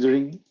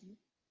considering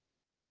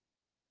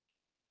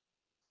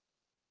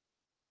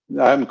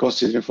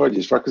for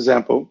this. For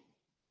example,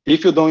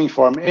 if you don't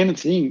inform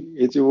anything,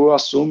 it will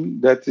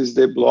assume that is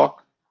the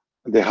block,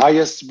 the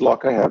highest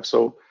block I have.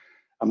 So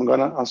I'm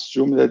gonna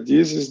assume that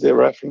this is the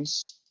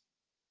reference.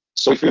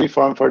 So if you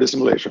inform for the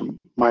simulation,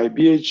 my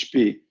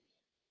BHP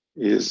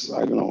is,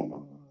 I don't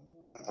know,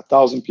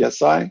 1,000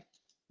 PSI,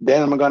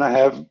 then I'm gonna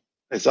have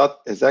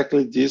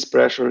exactly this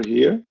pressure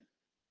here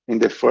in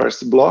the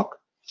first block.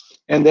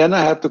 And then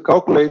I have to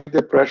calculate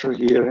the pressure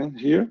here and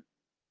here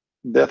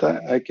that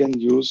I can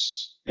use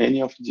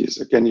any of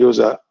these. I can use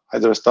a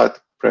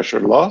hydrostatic pressure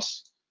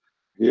loss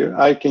here.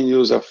 I can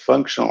use a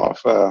function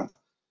of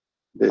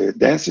the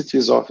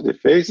densities of the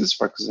phases,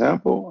 for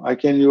example. I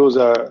can use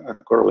a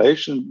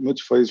correlation,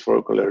 multi-phase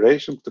for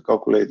correlation to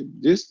calculate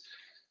this.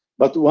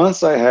 But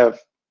once I have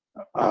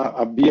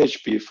a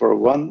BHP for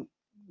one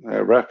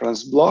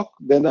reference block,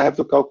 then I have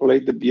to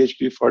calculate the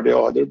BHP for the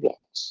other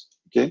blocks,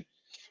 okay?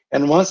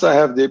 And once I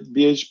have the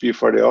BHP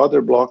for the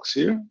other blocks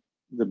here,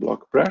 the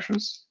block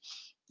pressures,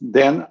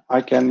 then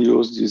I can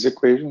use these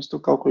equations to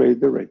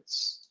calculate the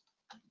rates,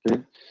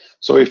 okay?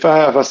 So if I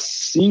have a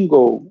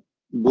single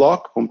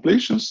block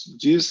completions,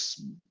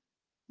 this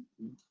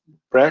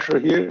pressure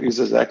here is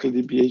exactly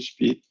the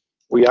BHP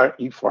we are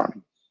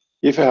informing.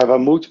 If I have a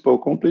multiple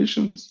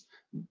completions,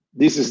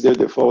 this is the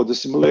default the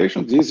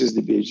simulation, this is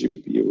the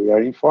BHP we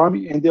are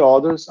informing, and the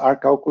others are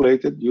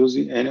calculated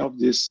using any of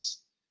these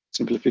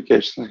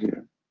simplifications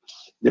here.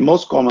 The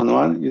most common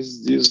one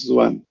is this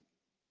one,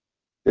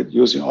 that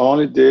using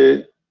only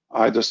the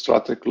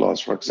hydrostatic loss.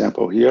 For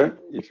example, here,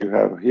 if you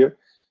have here,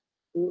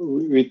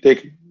 we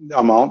take the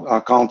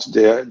account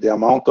the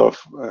amount of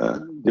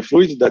the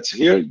fluid that's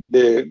here,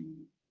 the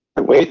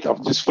weight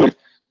of this fluid.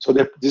 So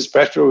this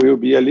pressure will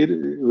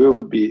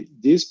be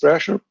this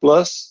pressure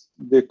plus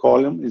the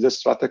column is a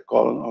static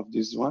column of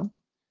this one,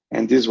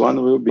 and this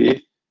one will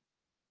be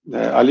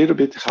a little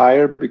bit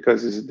higher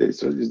because it's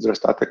the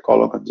static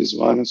column of this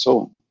one, and so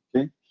on.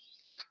 Okay.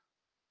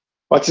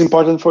 What's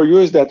important for you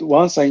is that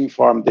once I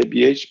inform the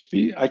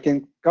BHP, I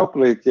can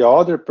calculate the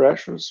other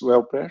pressures,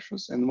 well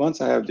pressures, and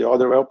once I have the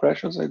other well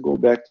pressures, I go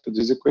back to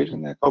this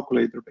equation and I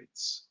calculate the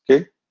rates.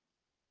 Okay.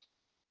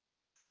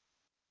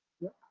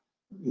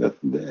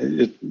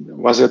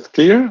 Was it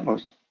clear?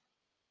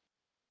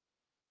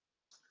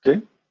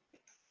 Okay.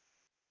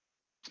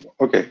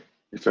 Okay.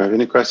 If you have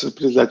any questions,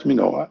 please let me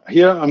know.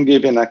 Here I'm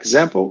giving an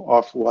example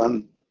of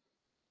one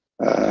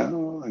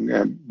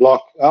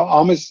block.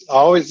 I'm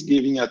always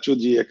giving a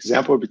 2D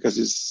example because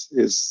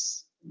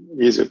it's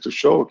easier to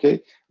show,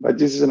 okay? But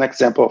this is an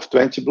example of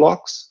 20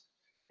 blocks.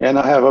 and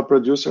I have a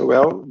producer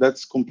well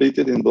that's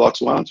completed in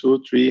blocks 1,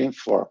 2, 3, and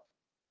 4,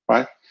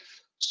 right?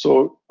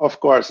 So of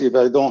course, if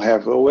I don't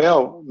have a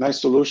well, my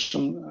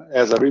solution,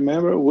 as I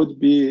remember, would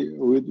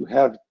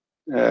have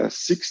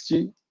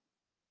 60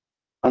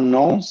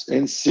 unknowns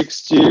and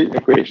 60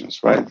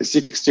 equations, right? The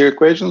 60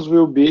 equations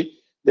will be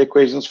the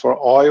equations for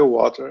oil,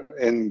 water,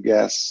 and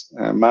gas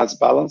mass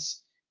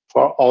balance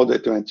for all the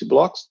 20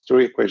 blocks,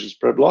 3 equations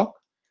per block.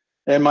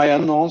 And my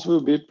unknowns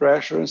will be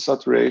pressure and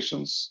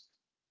saturations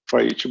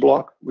for each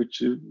block,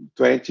 which is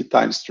 20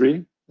 times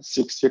 3,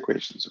 60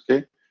 equations,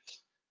 okay?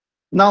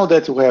 Now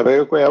that we have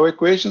our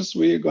equations,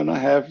 we're gonna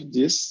have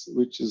this,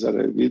 which is a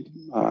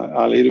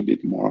little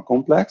bit more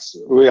complex.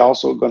 We're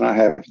also gonna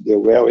have the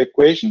well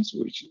equations,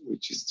 which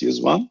is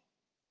this one,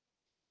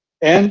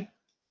 and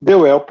the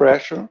well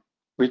pressure,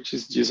 which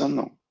is this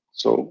unknown.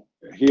 So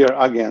here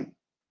again,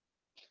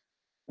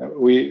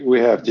 we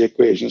have the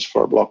equations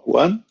for block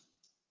 1.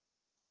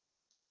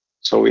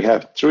 So we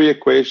have 3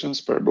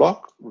 equations per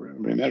block.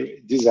 Remember,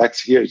 this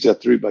X here is a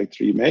 3 by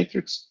 3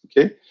 matrix,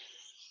 okay?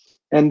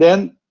 And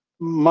then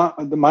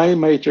my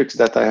matrix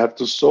that I have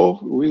to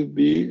solve will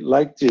be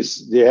like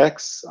this. The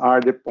X are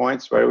the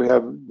points where we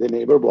have the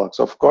neighbor blocks.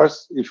 Of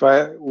course, if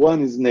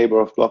one is neighbor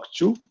of block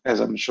 2, as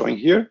I'm showing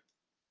here,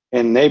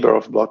 and neighbor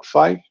of block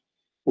 5,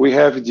 we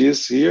have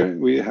this here,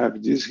 we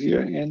have this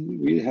here, and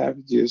we have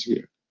this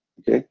here,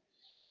 okay?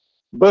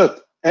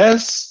 But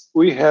as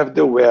we have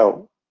the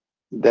well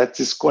that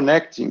is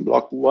connecting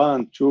block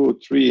 1, 2,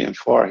 3, and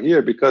 4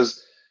 here,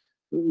 because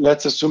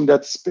let's assume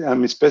that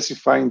I'm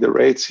specifying the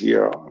rates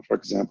here, for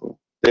example.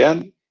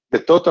 Then the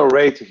total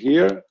rate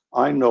here,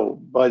 I know,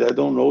 but I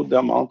don't know the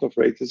amount of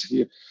rates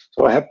here.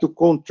 So I have to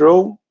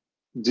control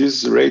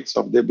these rates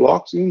of the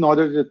blocks in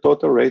order the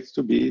total rates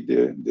to be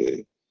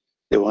the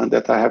one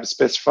that I have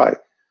specified.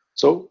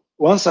 So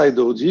once I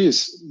do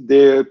this,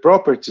 the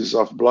properties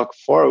of block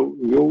 4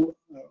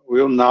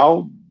 will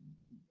now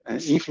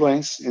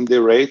influence in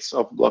the rates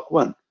of block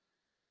 1.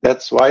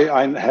 That's why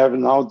I have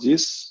now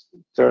these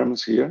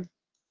terms here,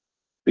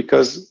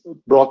 because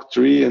block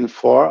 3 and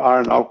 4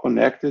 are now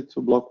connected to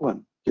block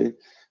 1. Okay,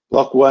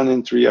 block 1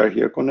 and 3 are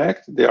here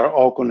connected. They are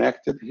all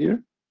connected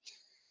here,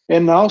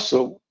 and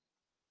also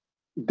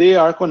they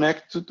are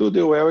connected to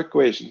the well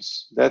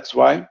equations. That's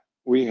why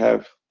we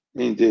have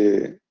in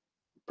the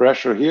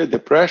pressure here,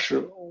 the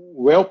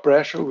well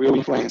pressure will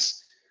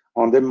influence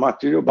on the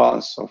material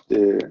balance of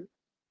the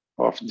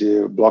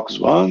blocks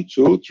 1,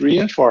 2, 3,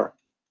 and 4.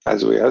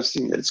 As we have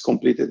seen, it's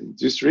completed in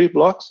these 3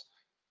 blocks.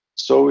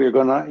 So we're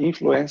gonna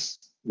influence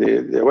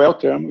the well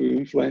term will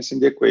influence in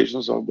the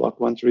equations of block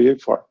 1, 3,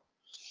 and 4.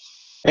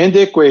 And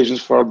the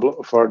equations for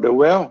the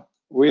well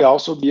will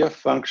also be a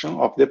function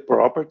of the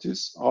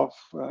properties of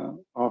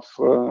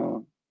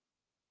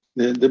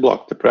the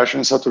block, the pressure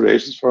and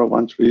saturations for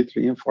 1, 3,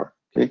 3, and 4.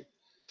 Okay.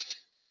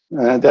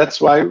 That's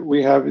why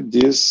we have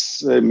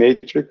this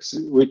matrix,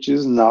 which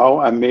is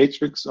now a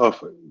matrix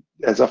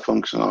as a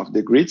function of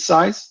the grid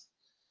size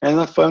and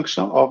a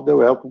function of the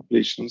well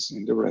completions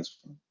in the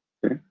reservoir.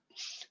 Okay?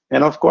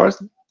 And of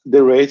course,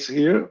 the rates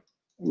here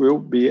will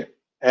be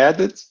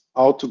added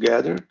all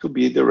together to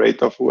be the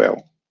rate of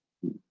well.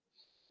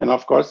 And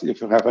of course, if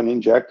you have an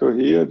injector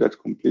here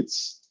that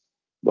completes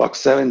block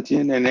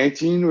 17 and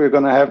 18, we're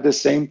going to have the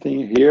same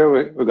thing here.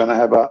 We're going to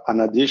have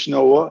an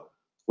additional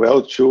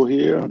well 2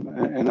 here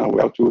and a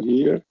well 2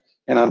 here,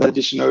 and an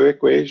additional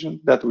equation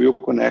that will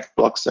connect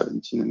block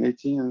 17 and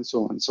 18 and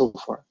so on and so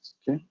forth.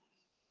 Okay.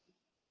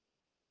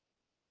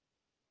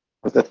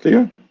 Was that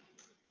clear?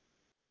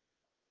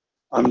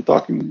 I'm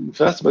talking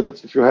fast,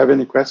 but if you have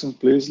any questions,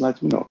 please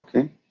let me know,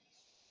 okay?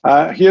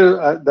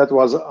 Here, that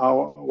was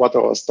what I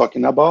was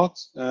talking about.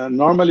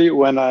 Normally,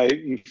 when I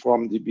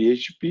inform the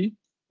BHP,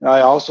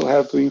 I also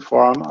have to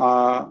inform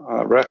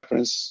a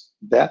reference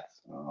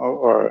depth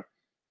or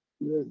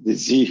the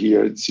Z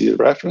here, Z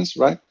reference,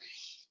 right?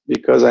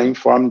 Because I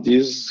inform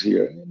this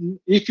here.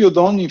 If you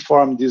don't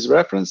inform this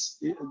reference,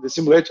 the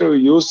simulator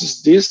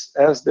uses this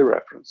as the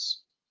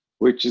reference,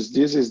 which is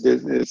this is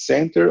the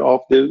center of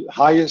the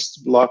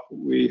highest block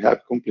we have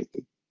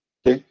completed.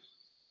 Okay,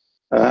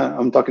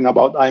 I'm talking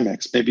about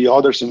IMAX. Maybe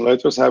other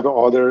simulators have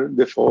other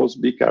defaults.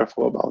 Be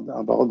careful about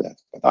that.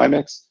 But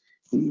IMAX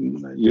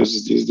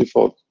uses this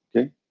default.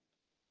 Okay.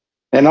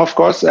 And of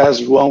course,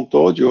 as Juan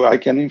told you, I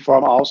can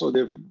inform also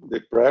the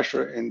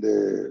pressure in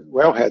the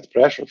wellhead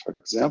pressure, for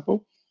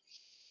example.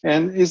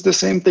 And it's the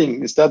same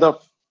thing. Instead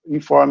of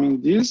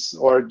informing this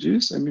or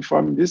this, I'm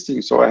informing this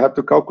thing. So I have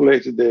to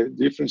calculate the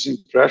difference in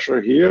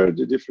pressure here,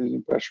 the difference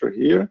in pressure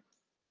here,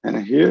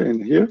 and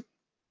here,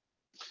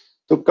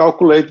 to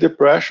calculate the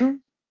pressure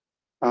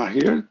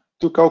here,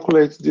 to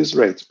calculate these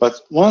rates. But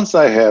once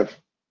I have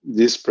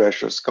these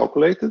pressures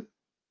calculated,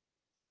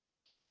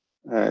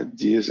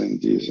 this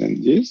and this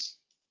and this,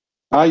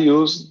 I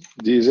use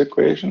these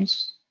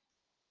equations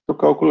to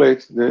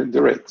calculate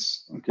the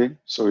rates. Okay,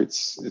 so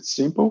it's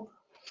simple,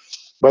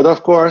 but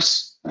of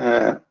course,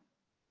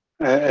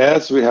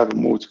 as we have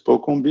multiple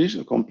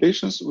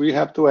completions, we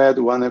have to add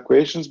one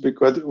equations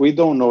because we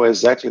don't know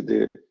exactly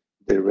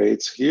the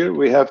rates here.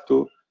 We have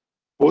to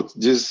put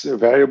these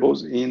variables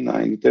in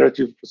an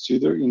iterative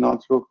procedure in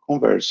order to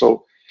converge. So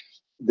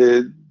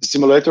the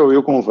simulator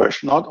will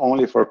converge not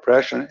only for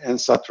pressure and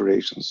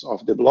saturations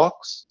of the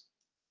blocks,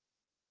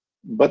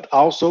 but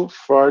also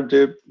for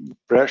the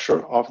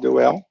pressure of the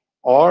well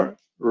or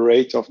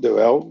rate of the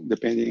well,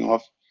 depending on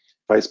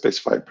if I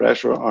specify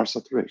pressure or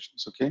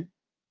saturations, okay?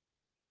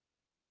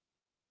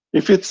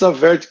 If it's a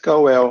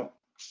vertical well,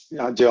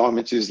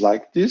 geometry is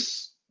like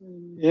this.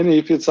 And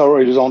if it's a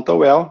horizontal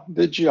well,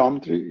 the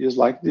geometry is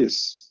like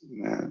this.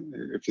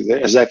 If it's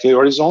exactly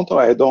horizontal,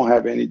 I don't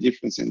have any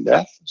difference in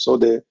depth, so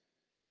the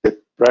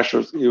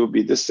pressures will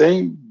be the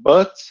same.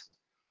 But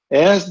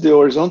as the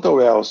horizontal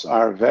wells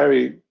are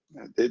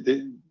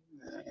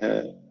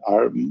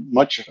are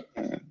much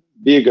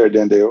bigger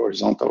than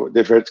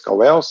the vertical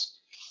wells,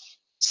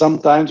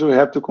 sometimes we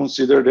have to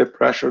consider the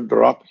pressure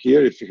drop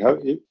here.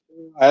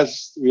 As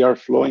we are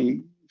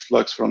flowing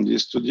flux from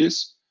this to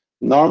this,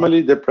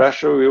 normally the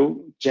pressure will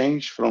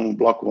change from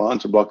block 1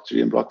 to block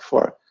 3 and block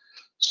 4.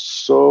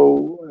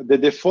 So the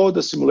default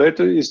the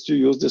simulator is to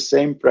use the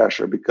same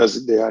pressure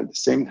because they are the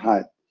same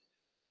height.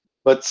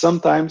 But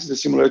sometimes the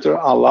simulator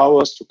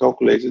allows us to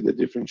calculate the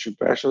differential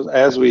pressures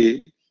as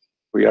we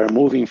are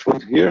moving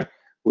fluid here.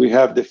 We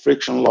have the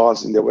friction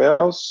loss in the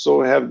wells,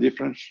 so we have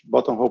different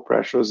bottom hole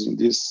pressures in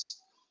these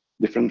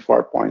different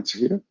 4 points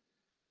here.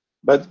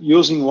 But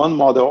using one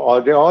model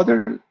or the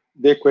other,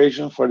 the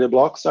equation for the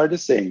blocks are the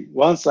same.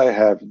 Once I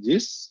have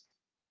this,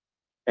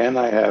 and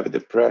I have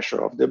the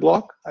pressure of the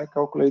block, I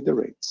calculate the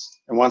rates.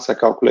 And once I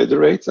calculate the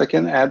rates, I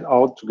can add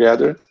all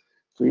together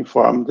to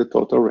inform the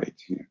total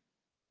rate here,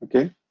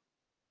 okay?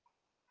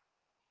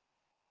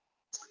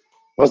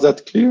 Was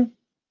that clear?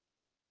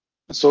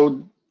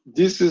 So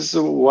this is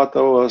what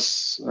I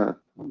was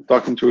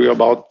talking to you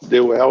about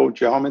the well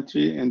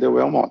geometry and the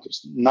well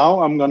models.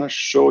 Now I'm gonna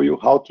show you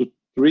how to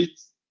treat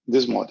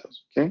these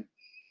models, okay?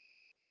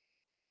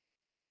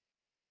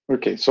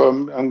 Okay, so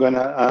I'm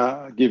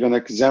gonna give an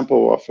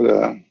example of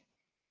the,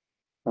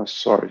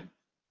 sorry.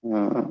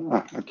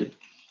 Okay,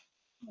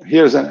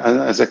 here's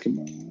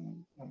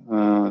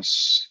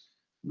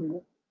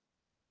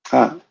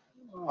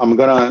I'm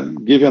gonna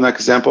give you an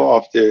example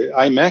of the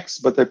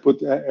IMAX, but I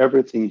put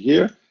everything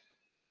here,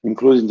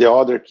 including the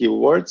other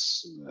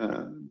keywords.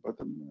 But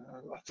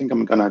I think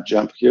I'm gonna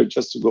jump here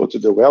just to go to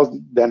the well,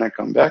 then I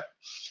come back.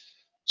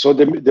 So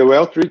the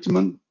well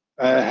treatment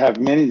have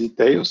many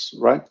details,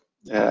 right?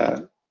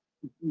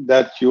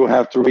 That you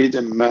have to read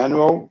the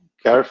manual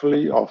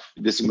carefully of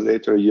the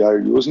simulator you are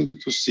using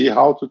to see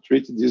how to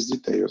treat these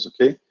details,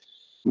 okay?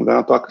 I'm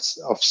gonna talk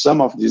of some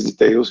of these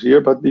details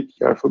here, but be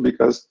careful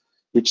because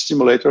each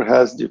simulator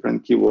has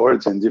different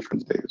keywords and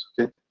different details,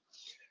 okay?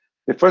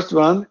 The first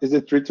one is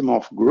the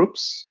treatment of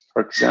groups.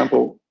 For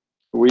example,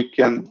 we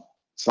can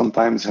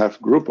sometimes have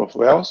group of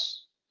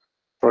wells.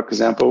 For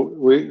example,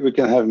 we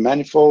can have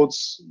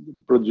manifolds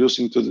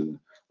producing to the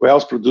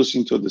wells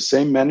producing to the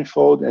same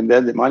manifold, and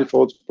then the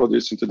manifolds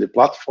producing to the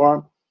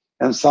platform.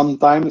 And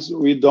sometimes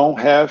we don't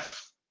have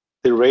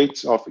the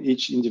rates of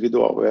each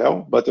individual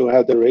well, but we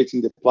have the rate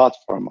in the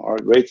platform or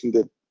rate in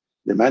the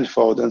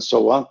manifold and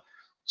so on.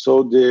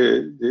 So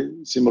the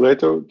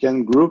simulator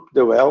can group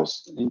the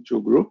wells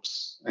into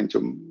groups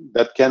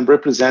that can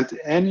represent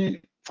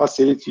any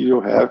facility you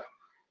have.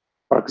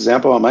 For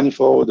example, a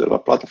manifold, a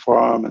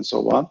platform, and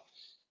so on.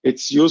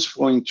 It's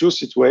useful in two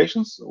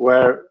situations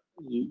where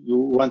you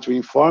want to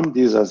inform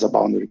this as a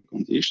boundary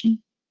condition,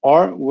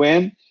 or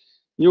when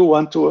you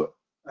want to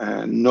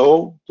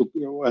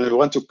when you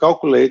want to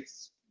calculate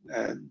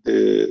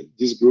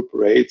these group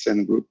rates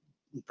and group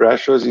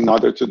pressures in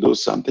order to do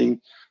something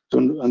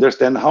to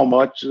understand how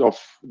much of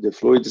the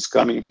fluid is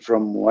coming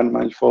from one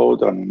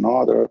manifold or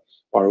another,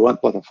 or one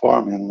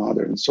platform and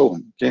another, and so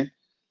on, okay?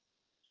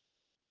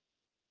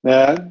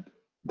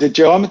 The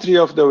geometry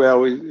of the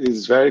well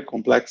is very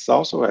complex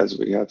also, as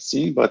we have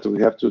seen, but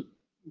we have to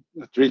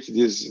treat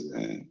this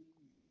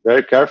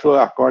very carefully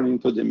according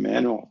to the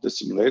manual of the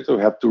simulator.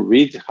 We have to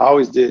read how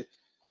is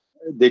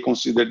they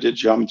consider the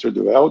geometry of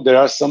the well. There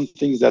are some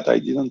things that I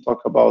didn't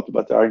talk about,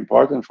 but are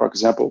important. For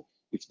example,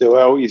 if the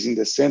well is in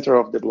the center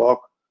of the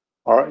block,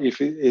 or if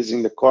it is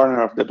in the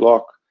corner of the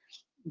block,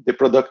 the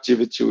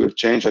productivity will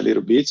change a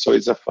little bit. So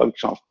it's a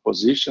function of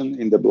position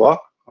in the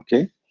block,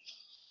 okay?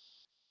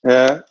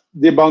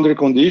 The boundary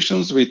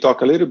conditions, we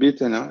talk a little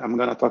bit, and I'm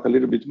gonna talk a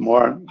little bit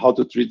more how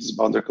to treat these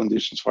boundary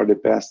conditions for the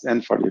past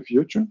and for the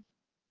future.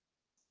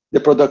 The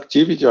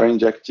productivity or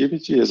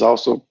injectivity is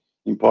also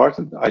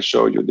important. I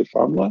show you the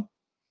formula.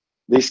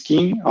 The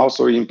skin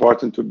also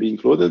important to be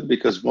included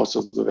because most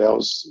of the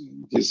wells,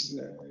 this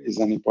is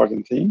an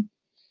important thing.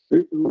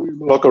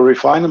 Local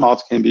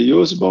refinement can be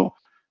usable.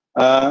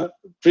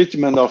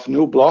 Treatment of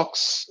new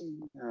blocks,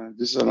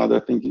 this is another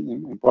thing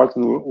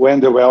important. When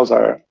the wells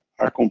are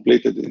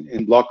completed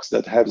in blocks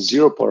that have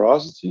zero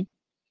porosity,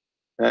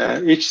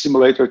 each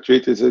simulator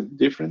treats it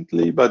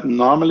differently, but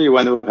normally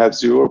when we have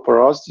zero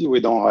porosity, we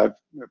don't have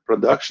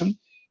production.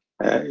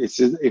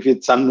 If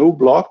it's a new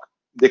block,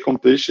 the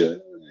completion,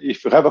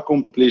 if you have a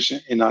completion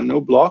in a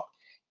new block,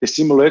 the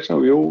simulator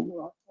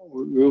will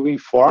will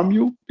inform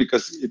you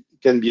because it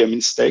can be a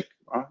mistake.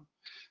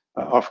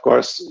 Of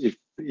course,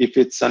 if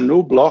it's a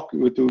new block,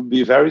 it will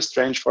be very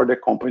strange for the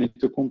company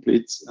to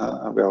complete.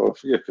 Well,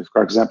 if,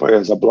 for example,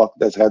 there's a block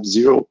that has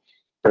 0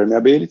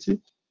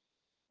 permeability,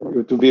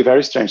 it will be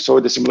very strange. So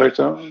the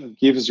simulator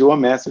gives you a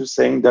message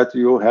saying that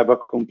you have a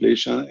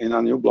completion in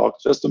a new block,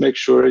 just to make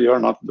sure you're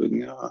not doing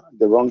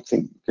the wrong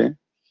thing, okay?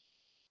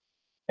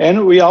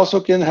 And we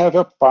also can have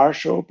a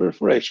partial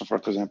perforation. For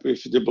example,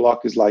 if the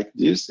block is like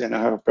this, and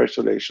I have a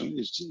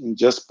perforation in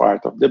just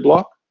part of the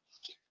block,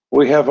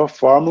 we have a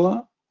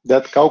formula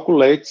that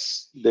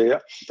calculates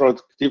the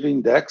productivity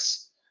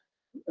index,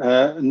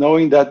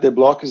 knowing that the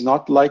block is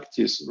not like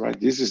this, right?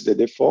 This is the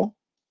default,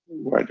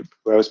 where the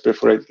well is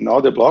perforated in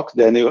all the blocks.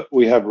 Then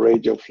we have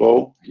radial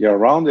flow here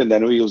around, and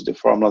then we use the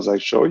formulas I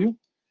show you.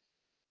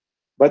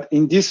 But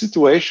in this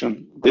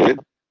situation,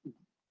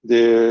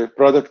 the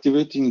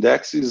productivity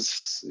index is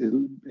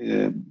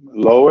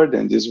lower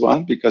than this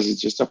one because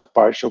it's just a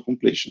partial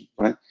completion,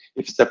 right?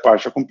 If it's a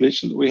partial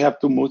completion, we have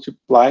to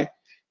multiply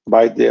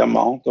by the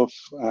amount of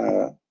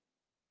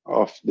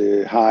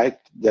the height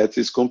that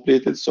is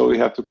completed, so we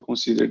have to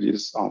consider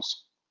this also.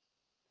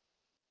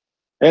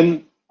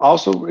 And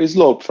also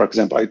slope, for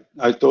example,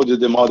 I told you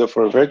the model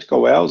for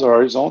vertical wells are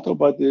horizontal,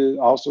 but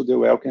also the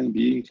well can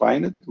be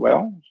inclined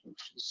well.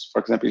 For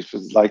example, if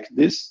it's like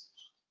this,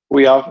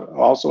 we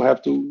also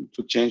have to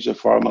change the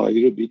formula a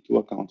little bit to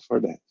account for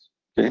that,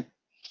 okay?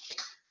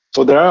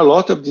 So there are a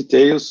lot of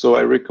details, so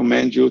I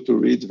recommend you to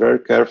read very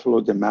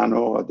carefully the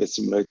manual of the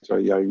simulator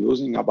you are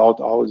using about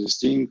all these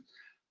things,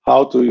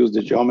 how to use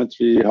the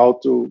geometry, how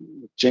to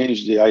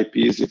change the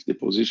IPs if the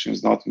position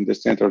is not in the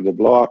center of the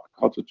block,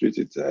 how to treat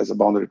it as a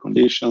boundary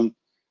condition,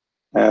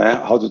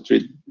 how to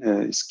treat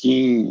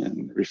skiing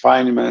and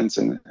refinements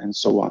and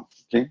so on,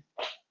 okay?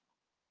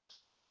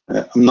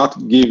 I'm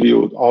not give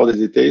you all the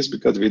details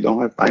because we don't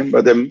have time,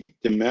 but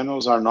the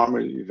manuals are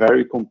normally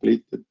very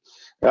complete,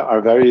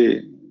 are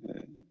very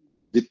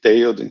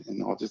detailed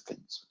in all these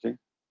things, okay?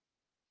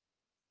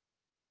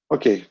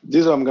 Okay,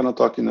 this I'm gonna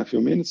talk in a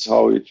few minutes,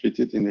 how we treat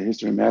it in the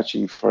history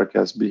matching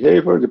forecast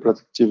behavior, the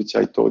productivity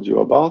I told you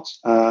about.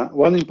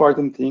 One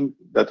important thing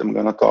that I'm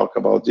gonna talk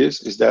about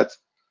this is that,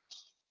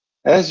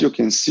 as you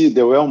can see,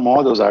 the well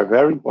models are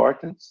very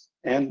important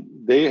and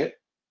they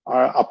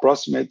are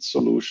approximate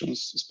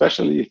solutions,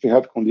 especially if you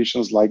have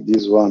conditions like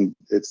this one.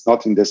 It's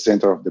not in the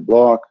center of the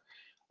block,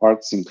 or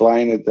it's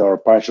inclined, or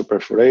partial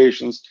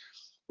perforations.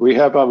 We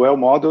have a well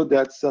model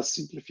that's a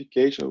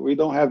simplification. We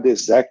don't have the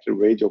exact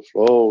radial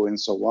flow and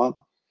so on.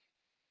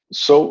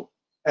 So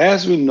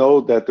as we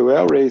know that the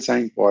well rates are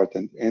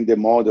important and the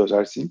models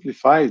are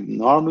simplified,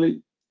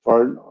 normally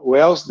for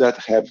wells that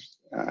have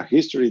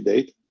history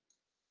data,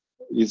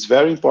 it's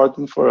very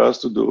important for us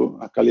to do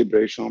a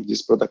calibration of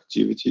this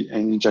productivity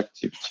and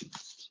injectivity.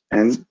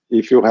 And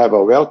if you have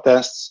a well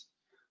test,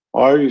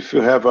 or if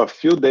you have a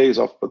few days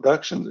of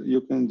production,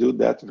 you can do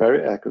that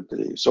very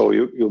accurately. So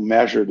you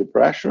measure the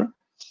pressure.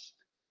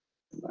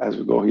 As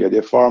we go here,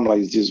 the formula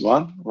is this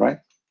one, right?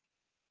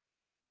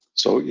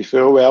 So if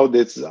your well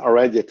that's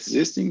already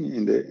existing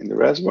in the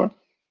reservoir,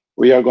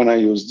 we are gonna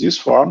use this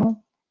formula.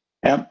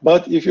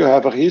 But if you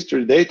have a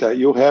history data,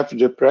 you have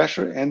the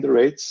pressure and the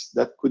rates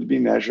that could be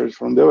measured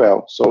from the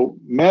well. So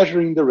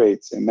measuring the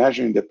rates and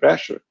measuring the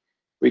pressure,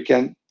 we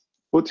can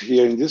put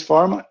here in this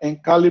formula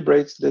and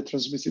calibrate the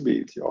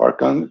transmissibility or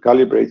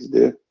calibrate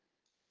the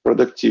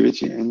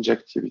productivity and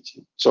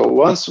injectivity. So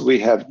once we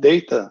have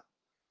data,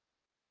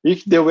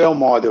 if the well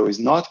model is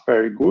not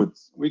very good,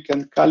 we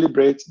can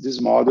calibrate this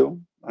model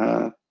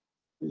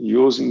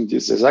using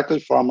this exactly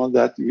formula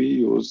that we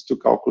use to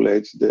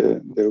calculate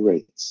the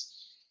rates.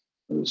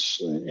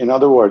 In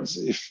other words,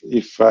 if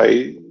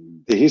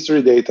the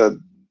history data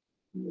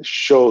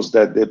shows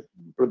that the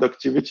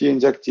productivity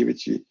and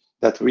injectivity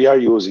that we are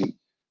using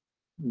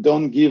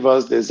don't give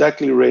us the exact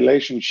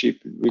relationship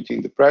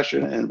between the pressure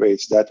and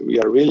rates that we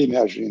are really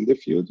measuring in the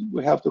field,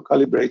 we have to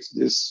calibrate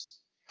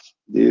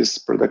this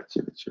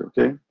productivity,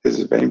 okay? This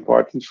is very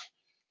important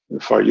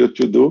for you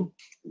to do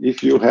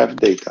if you have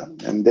data.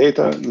 And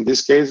data, in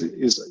this case,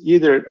 is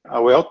either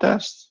a well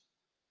test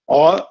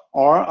or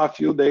a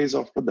few days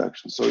of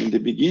production. So in the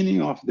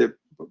beginning of the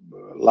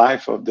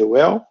life of the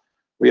well,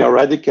 we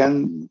already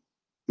can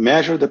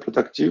measure the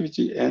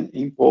productivity and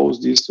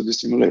impose this to the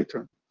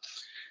simulator.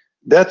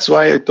 That's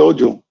why I told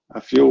you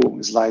a few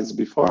slides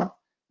before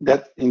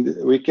that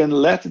we can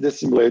let the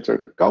simulator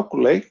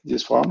calculate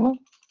this formula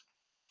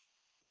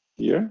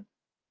here.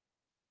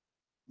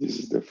 This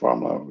is the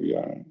formula we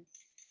are.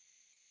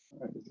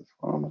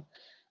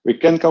 We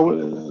can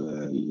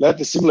let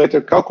the simulator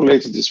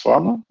calculate this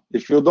formula.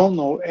 If you don't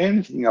know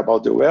anything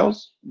about the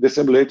wells, the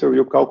simulator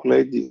will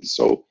calculate this.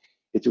 So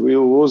it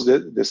will use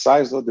the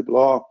size of the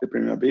block, the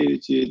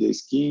permeability, the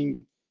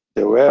skin,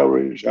 the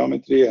well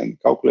geometry, and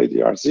calculate the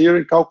R0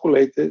 and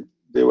calculate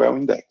the well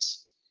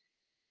index.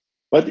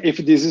 But if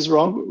this is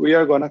wrong, we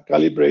are going to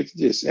calibrate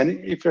this. And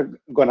if we're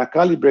going to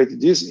calibrate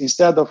this,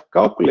 instead of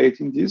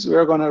calculating this, we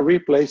are going to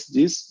replace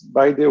this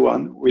by the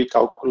one we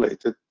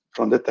calculated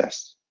from the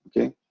test.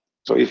 Okay,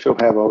 So if you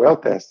have a well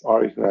test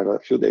or if you have a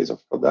few days of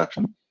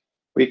production,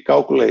 we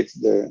calculate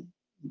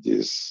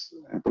this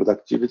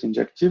productivity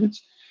injectivity,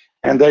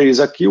 and there is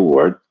a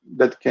keyword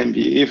that can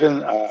be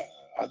even,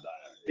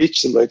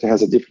 each simulator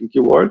has a different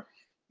keyword.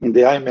 In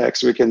the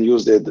IMAX, we can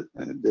use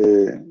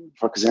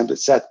for example,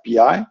 set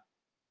PI.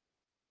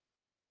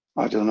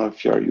 I don't know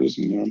if you are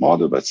using your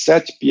model, but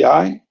set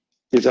PI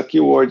is a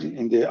keyword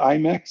in the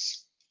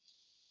IMAX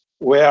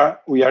where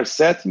we are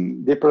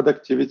setting the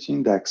productivity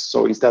index.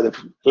 So instead of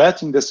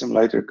letting the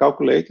simulator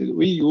calculate it,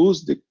 we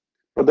use the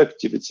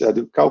productivity that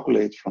we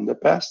calculate from the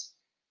past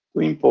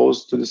to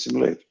impose to the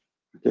simulator.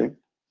 Okay.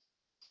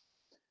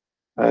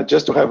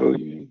 Just to have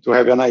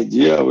an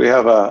idea,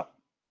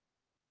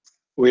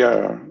 we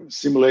are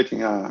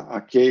simulating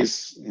a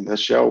case in the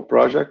Shell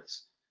project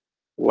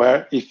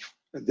where if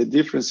the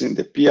difference in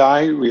the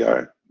PI we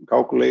are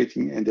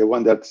calculating and the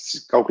one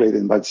that's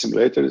calculated by the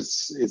simulator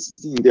is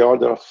in the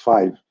order of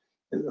 5.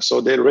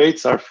 So the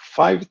rates are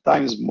 5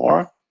 times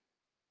more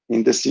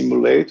in the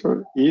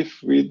simulator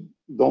if we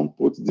don't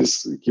put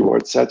this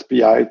keyword set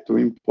PI to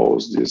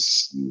impose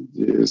this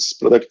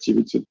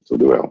productivity to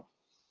the well.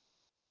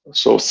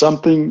 So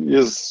something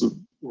is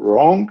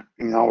wrong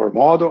in our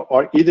model,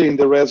 or either in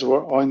the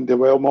reservoir or in the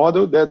well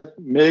model, that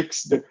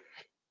makes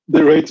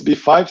the rates be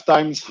 5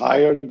 times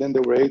higher than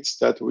the rates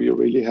that we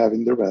really have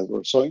in the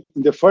reservoir. So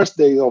in the first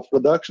day of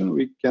production,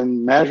 we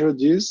can measure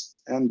this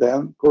and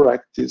then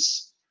correct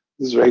this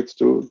rate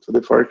to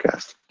the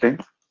forecast. Okay.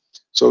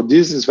 So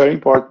this is very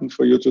important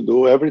for you to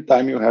do every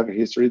time you have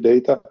history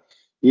data,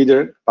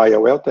 either by a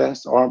well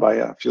test or by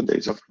a few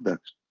days of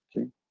production.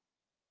 Okay.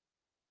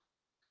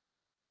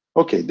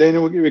 Okay,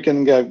 then we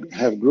can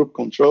have group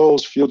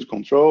controls, field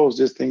controls.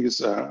 This thing is,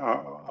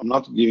 I'm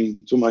not giving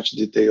too much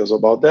details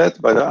about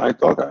that, but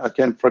I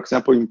can, for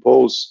example,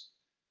 impose,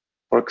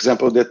 for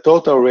example, the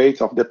total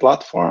rate of the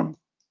platform.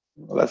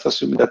 Let's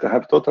assume that I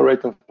have total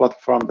rate of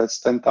platform that's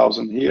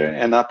 10,000 here,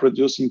 and I'm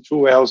producing 2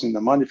 wells in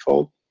the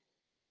manifold.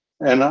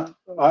 And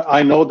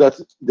I know that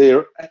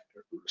they're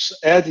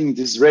adding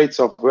these rates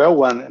of well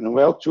 1 and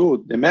well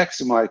 2, the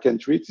maximum I can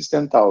treat is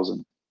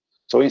 10,000.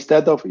 So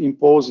instead of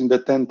imposing the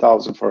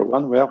 10,000 for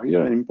 1 well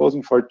here, I'm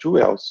imposing for 2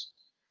 wells.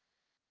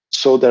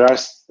 So there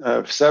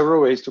are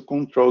several ways to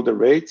control the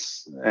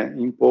rates,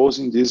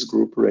 imposing these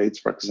group rates,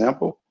 for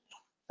example.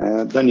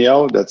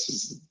 Daniel,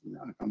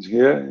 comes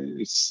here,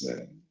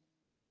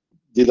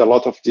 did a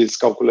lot of this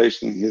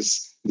calculation in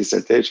his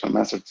dissertation,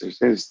 master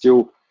dissertation,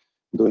 still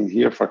doing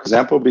here, for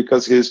example,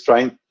 because he's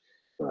trying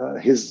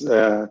his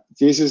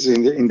thesis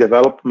in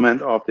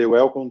development of the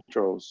well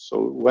controls.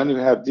 So when you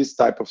have this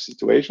type of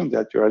situation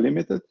that you are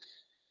limited,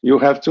 you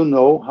have to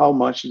know how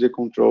much the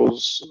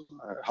controls,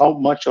 how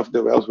much of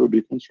the wells will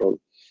be controlled.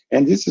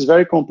 And this is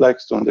very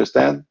complex to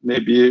understand.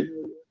 Maybe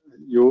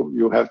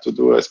you have to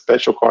do a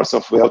special course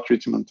of well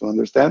treatment to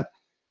understand.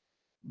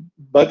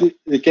 But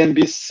it can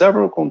be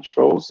several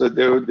controls that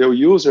the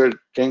user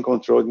can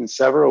control in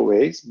several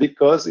ways,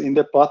 because in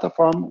the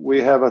platform we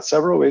have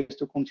several ways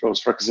to control.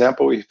 For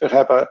example, if you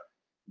have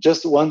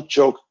just one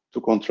choke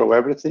to control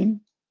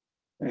everything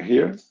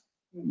here,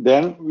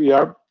 then we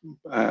are,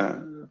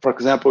 for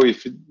example,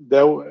 if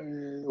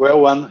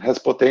well 1 has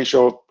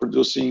potential of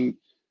producing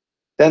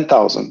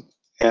 10,000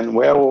 and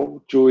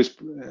well 2 is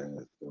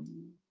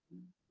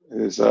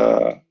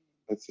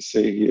let's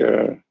say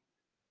here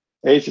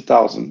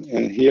 80,000,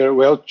 and here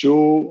well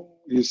 2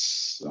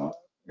 is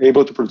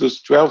able to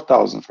produce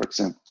 12,000, for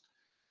example.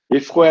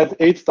 If we had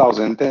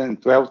 8,000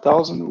 and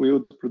 12,000, we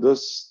would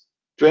produce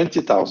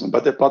 20,000,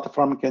 but the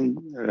platform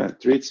can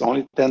treat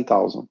only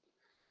 10,000.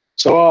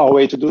 So our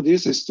way to do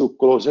this is to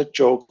close a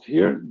choke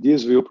here.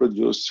 This will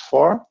produce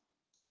 4,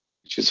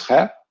 which is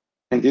half,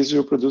 and this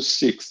will produce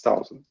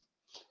 6,000.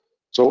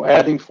 So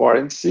adding 4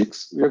 and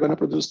 6, we are going to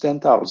produce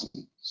 10,000.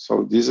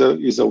 So this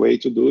is a way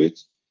to do it.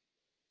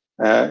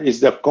 It's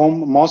the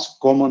most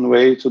common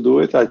way to do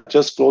it. I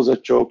just close a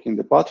choke in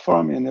the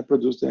platform and I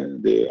produce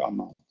the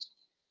amount.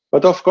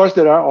 But of course,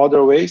 there are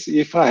other ways.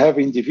 If I have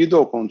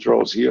individual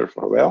controls here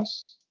for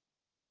wells,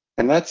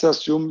 and let's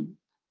assume,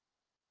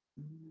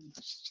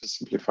 just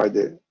simplify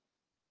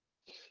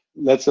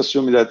let's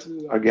assume that,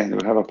 again,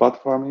 we have a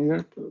platform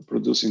here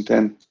producing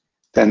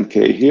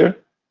 10K here.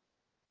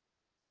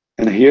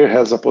 And here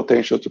has a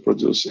potential to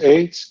produce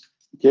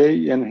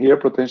 8K, and here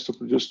potential to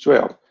produce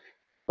 12.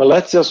 But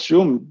let's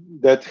assume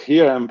that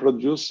here I'm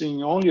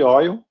producing only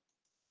oil,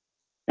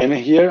 and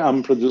here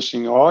I'm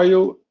producing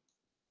oil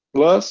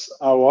plus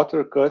a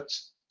water cut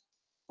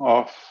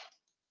of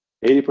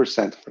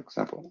 80%, for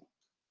example.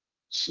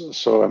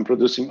 So I'm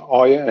producing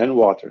oil and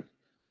water.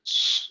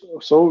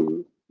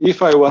 So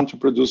if I want to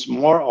produce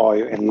more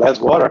oil and less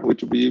water,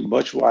 which would be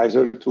much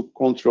wiser to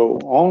control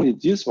only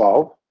this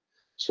valve.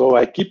 So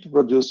I keep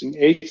producing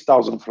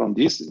 8,000 from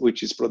this,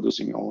 which is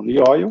producing only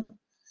oil.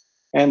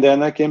 And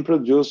then I can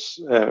produce,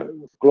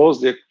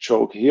 close the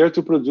choke here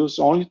to produce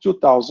only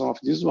 2,000 of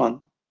this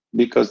one,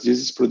 because this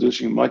is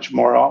producing much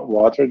more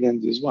water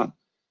than this one.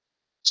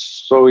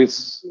 So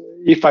it's,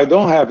 if I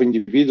don't have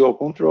individual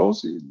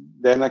controls,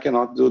 then I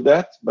cannot do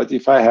that. But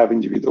if I have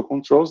individual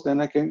controls,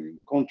 then I can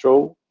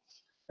control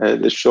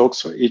the chokes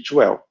for each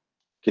well.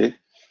 Okay.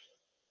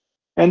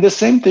 And the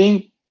same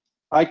thing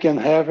I can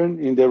have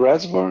in the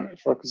reservoir,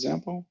 for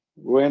example,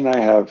 when I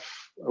have,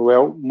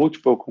 well,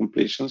 multiple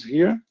completions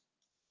here,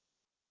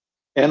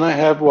 and I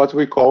have what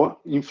we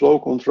call inflow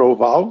control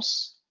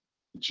valves,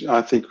 which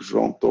I think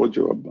João told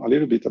you a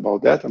little bit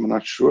about that, I'm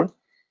not sure.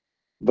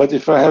 But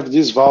if I have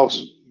these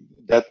valves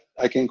that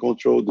I can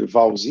control the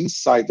valves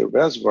inside the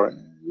reservoir,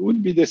 it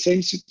would be the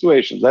same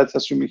situation. Let's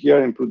assume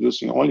here I'm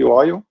producing only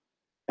oil,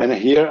 and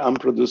here I'm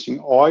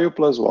producing oil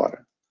plus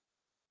water.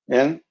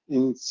 And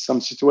in some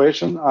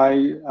situation,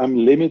 I'm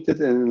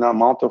limited in the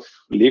amount of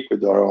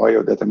liquid or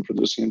oil that I'm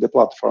producing in the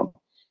platform.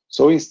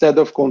 So instead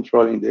of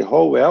controlling the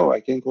whole well,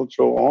 I can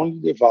control only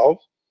the valve.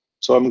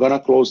 So I'm gonna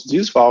close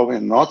this valve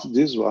and not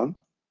this one,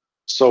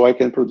 so I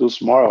can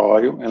produce more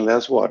oil and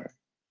less water.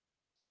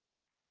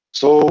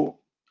 So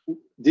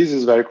this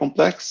is very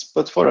complex,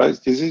 but for us,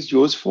 this is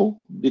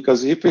useful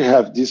because if we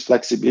have this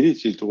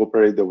flexibility to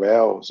operate the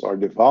wells or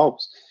the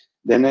valves,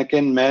 then I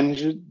can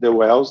manage the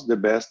wells the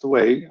best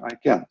way I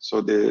can.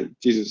 So the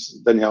thesis,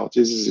 Daniel,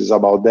 thesis is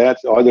about that.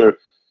 Other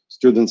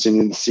students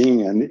in the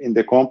scene and in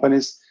the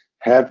companies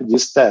have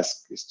this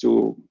task, is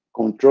to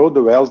control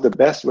the wells the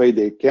best way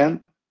they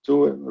can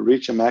to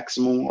reach a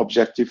maximum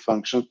objective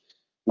function.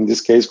 In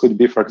this case, could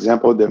be, for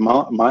example, the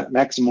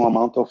maximum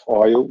amount of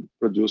oil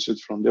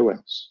produced from the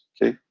wells,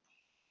 okay?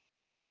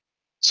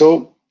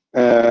 So,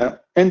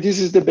 and this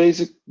is the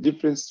basic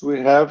difference we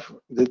have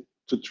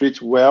to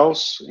treat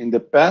wells in the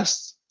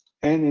past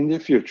and in the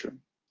future.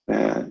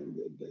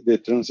 The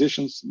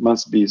transitions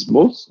must be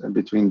smooth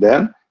between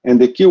them, and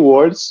the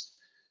keywords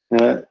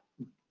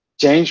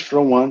change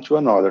from one to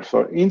another.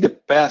 For in the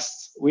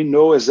past, we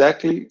know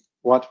exactly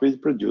what we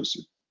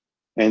produce,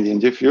 and in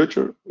the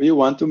future, we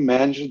want to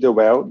manage the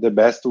well the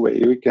best way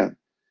we can.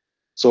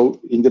 So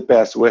in the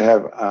past, we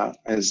have an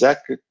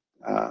exact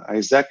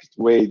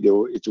way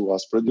it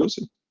was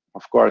produced.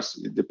 Of course,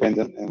 it depends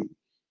on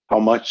how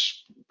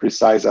much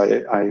precise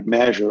I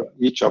measure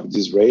each of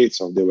these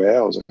rates of the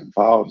wells and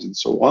valves and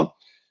so on.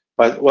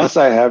 But once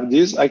I have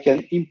this, I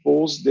can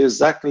impose the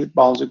exactly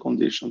boundary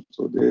condition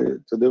to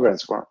the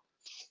reservoir.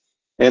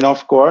 And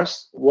of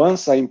course,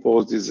 once I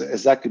impose these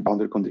exact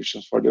boundary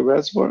conditions for the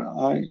reservoir,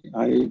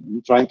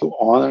 I'm trying to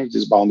honor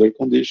these boundary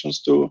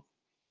conditions to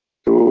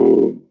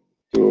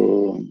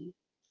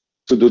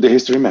do the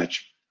history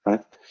match,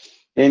 right?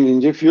 And in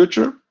the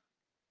future,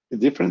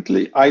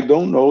 differently, I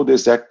don't know the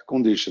exact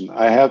condition.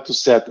 I have to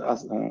set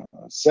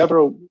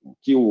several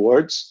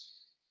keywords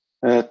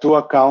to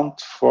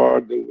account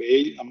for the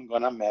way I'm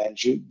gonna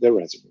manage the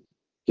reservoir,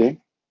 okay?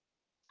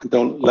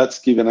 So let's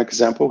give an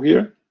example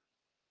here.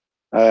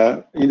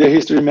 In the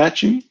history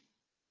matching,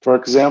 for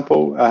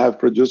example, I have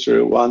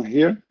producer one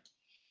here,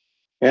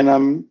 and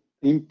I'm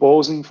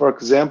imposing, for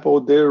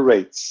example, the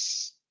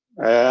rates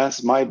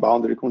as my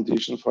boundary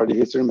condition for the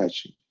history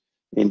matching.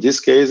 In this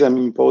case, I'm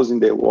imposing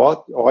the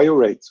oil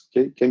rate.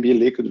 Okay, it can be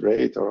liquid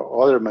rate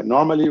or other. But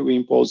normally, we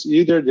impose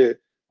either the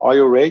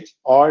oil rate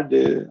or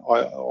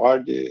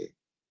the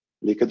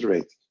liquid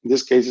rate. In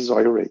this case, it's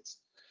oil rates.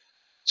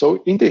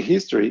 So in the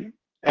history,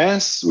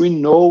 as we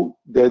know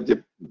that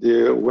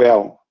the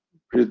well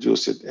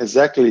produced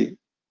exactly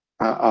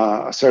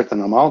a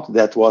certain amount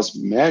that was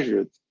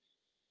measured,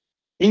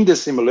 in the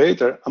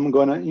simulator, I'm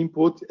going to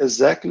input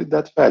exactly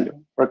that value.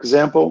 For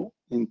example,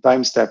 in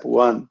time step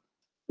 1,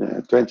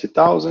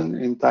 20,000,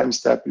 in time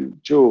step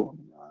 2,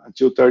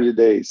 until 30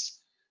 days,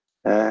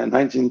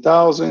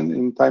 19,000,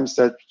 in time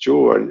step 2,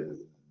 or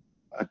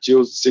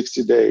until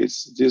 60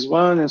 days, this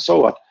one, and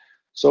so on.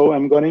 So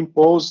I'm going to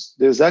impose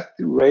the exact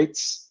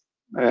rates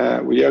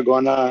we are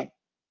going to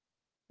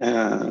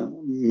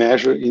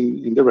measure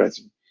in the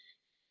reservoir.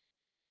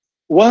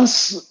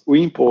 Once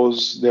we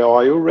impose the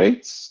oil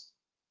rates,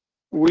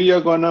 we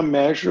are going to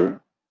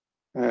measure,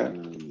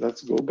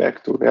 let's go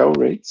back to well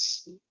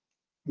rates.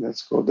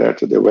 Let's go there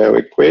to the well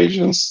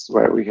equations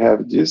where we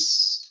have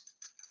this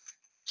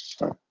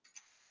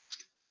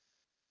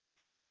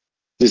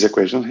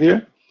equation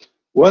here.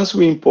 Once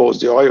we impose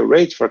the oil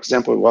rate, for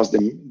example, it was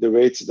the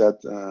rates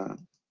that,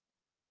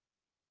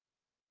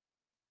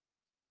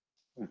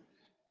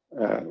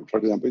 for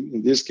example,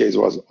 in this case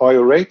was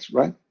oil rate,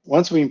 right?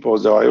 Once we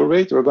impose the oil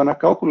rate, we're going to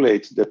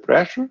calculate the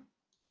pressure,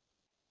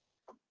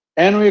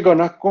 and we're going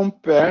to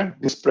compare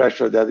this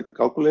pressure that we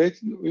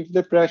calculated with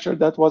the pressure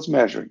that was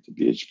measured, the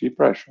BHP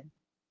pressure,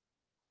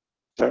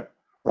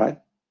 right?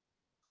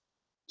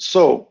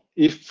 So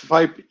if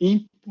I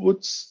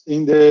input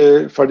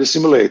for the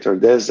simulator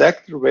the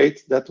exact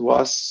rate that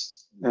was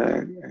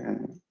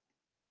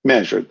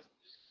measured,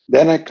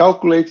 then I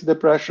calculate the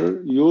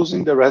pressure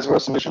using the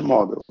reservoir simulation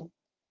model.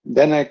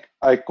 Then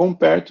I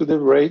compare to the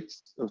rate,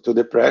 to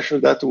the pressure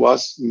that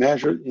was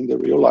measured in the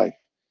real life.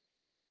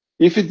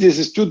 If this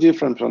is too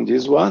different from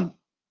this one,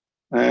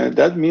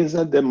 that means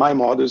that my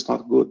model is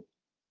not good,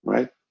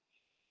 right?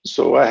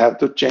 So I have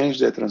to change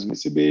the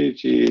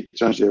transmissibility,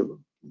 change the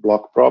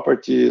block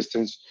properties,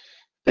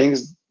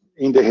 things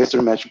in the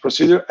history matching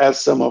procedure,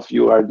 as some of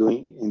you are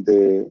doing in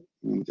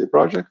the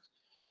project,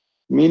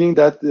 meaning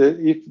that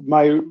if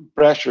my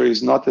pressure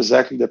is not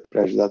exactly the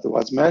pressure that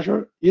was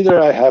measured, either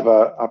I have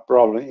a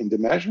problem in the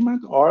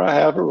measurement or I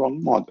have a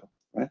wrong model,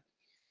 right?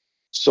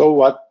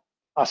 So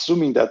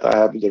assuming that I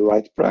have the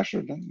right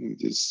pressure then in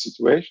this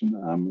situation,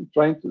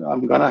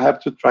 I'm gonna have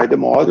to try the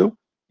model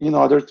in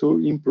order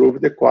to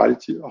improve the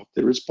quality of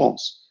the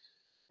response.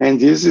 And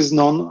this is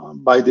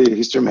known by the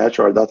history match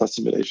or data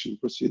simulation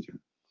procedure.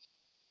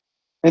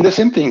 And the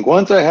same thing,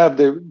 once I have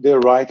the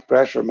right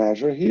pressure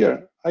measure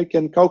here, I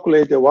can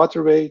calculate the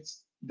water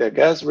rates, the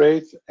gas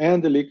rates,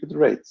 and the liquid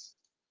rates.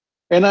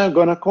 And I'm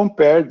gonna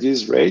compare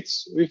these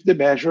rates with the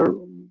measure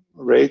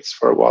rates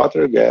for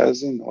water,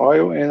 gas, and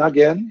oil. And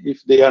again,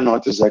 if they are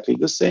not exactly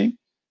the same,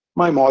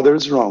 my model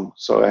is wrong.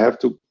 So I have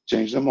to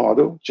change the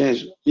model,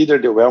 change either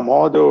the well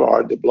model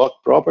or the block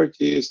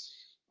properties,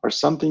 or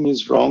something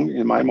is wrong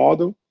in my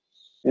model.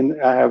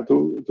 And I have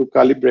to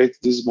calibrate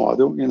this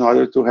model in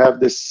order to have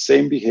the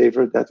same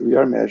behavior that we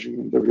are measuring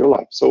in the real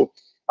life. So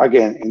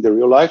again, in the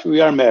real life,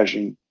 we are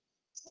measuring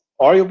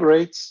oil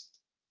rates,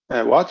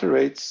 water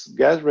rates,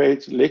 gas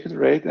rate, liquid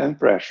rate, and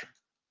pressure.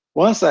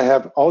 Once I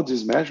have all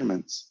these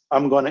measurements,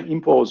 I'm going to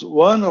impose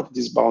one of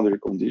these boundary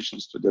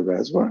conditions to the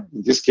reservoir.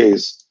 In this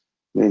case,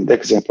 in the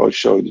example I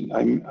showed you,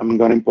 I'm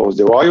going to impose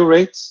the oil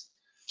rates.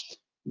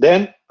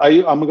 Then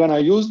I'm going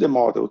to use the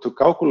model to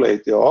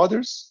calculate the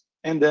orders,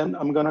 and then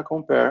I'm going to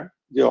compare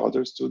the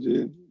orders to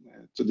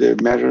the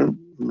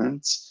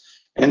measurements.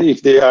 And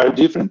if they are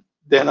different,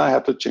 then I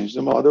have to change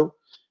the model,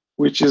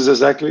 which is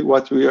exactly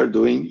what we are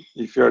doing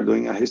if you are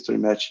doing a history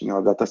matching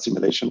or data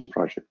simulation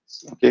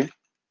projects, okay?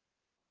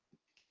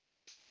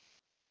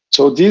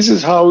 So this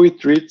is how we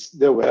treat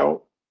the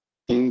well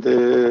in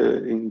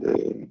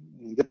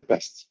the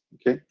past,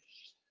 okay?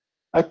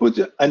 I put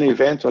an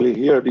eventually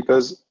here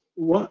because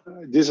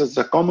this is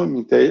a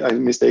common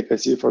mistake I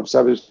see from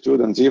several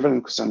students,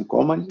 even some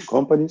common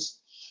companies.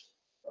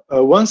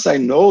 Once I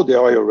know the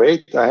oil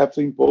rate, I have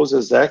to impose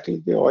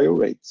exactly the oil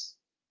rates,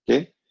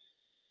 okay?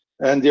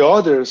 And the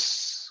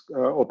others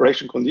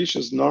operation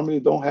conditions normally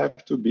don't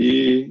have to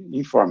be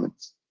informed.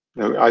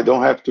 I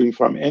don't have to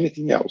inform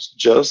anything else,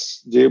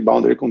 just the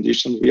boundary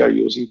conditions we are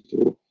using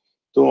to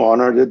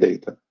honor the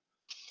data.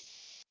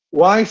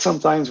 Why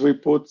sometimes we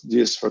put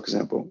this, for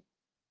example,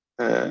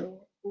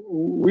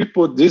 we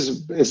put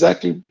this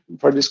exactly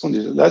for this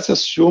condition. Let's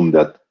assume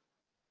that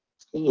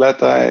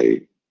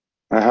I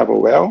have a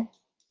well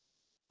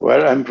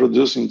where I'm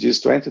producing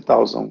this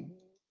 20,000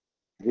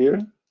 here,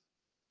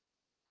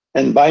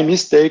 and by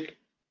mistake,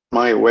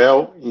 my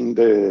well in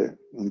the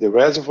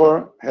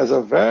reservoir has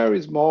a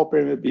very small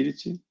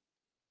permeability,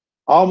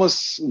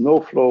 almost no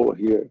flow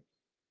here.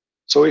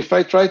 So if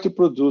I try to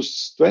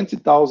produce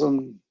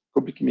 20,000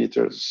 cubic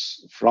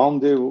meters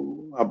from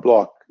a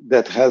block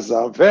that has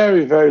a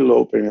very, very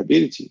low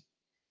permeability,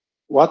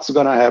 what's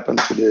going to happen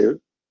to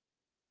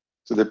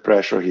the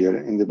pressure here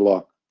in the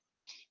block?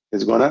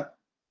 It's going to,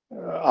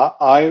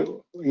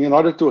 in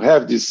order to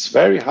have this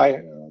very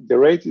high, the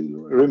rate,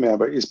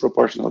 remember, is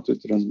proportional to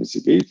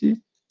transmissibility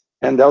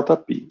and delta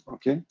P,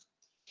 okay?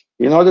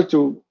 In order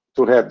to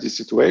have this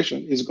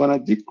situation, it's going to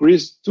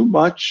decrease too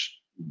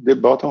much the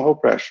bottom hole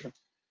pressure.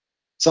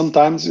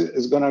 Sometimes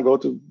it's going to go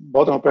to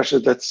bottom hole pressure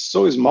that's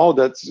so small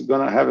that it's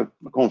going to have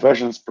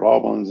convergence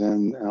problems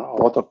and a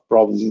lot of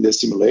problems in the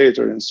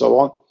simulator and so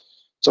on.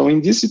 So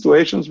in these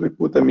situations, we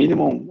put a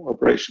minimum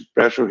operation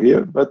pressure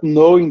here, but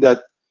knowing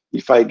that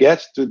if I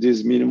get to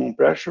this minimum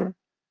pressure,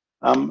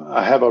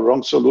 I have a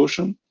wrong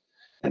solution.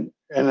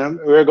 And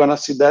we're going to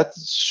see that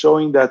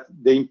showing that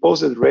the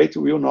imposed rate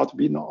will not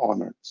be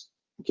honored,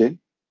 okay?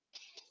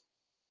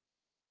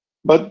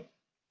 But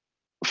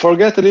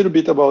forget a little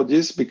bit about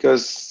this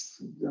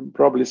because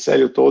probably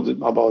Celio told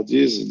about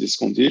these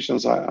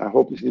conditions. I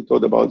hope he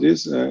told about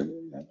this.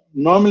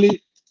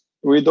 Normally,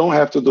 we don't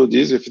have to do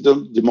this. If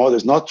the model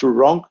is not too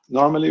wrong,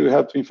 normally we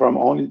have to inform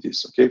only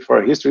this, okay?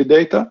 For history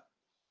data,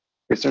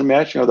 history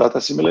matching or data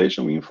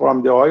simulation, we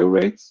inform the oil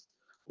rates.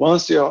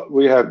 Once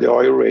we have the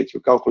oil rate, we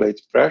calculate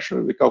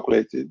pressure, we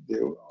calculate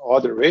the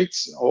other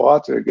rates,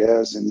 water,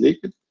 gas, and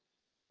liquid,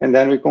 and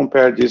then we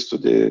compare this to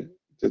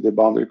the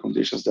boundary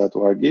conditions that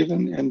were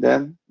given, and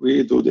then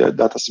we do the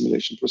data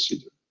simulation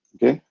procedure,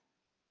 okay?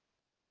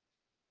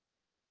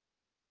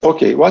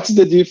 Okay, what's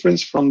the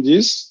difference from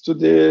this to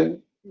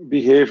the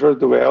behavior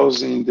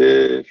wells in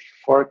the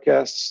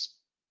forecast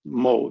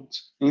mode?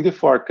 In the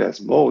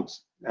forecast mode,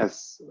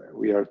 as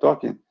we are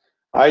talking,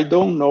 I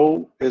don't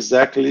know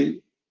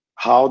exactly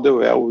how the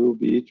well will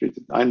be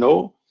treated. I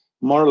know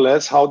more or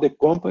less how the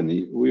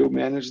company will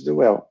manage the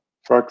well.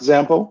 For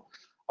example,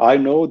 I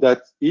know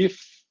that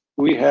if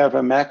we have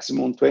a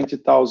maximum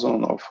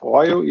 20,000 of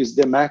oil is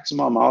the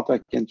maximum amount I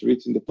can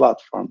treat in the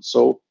platform.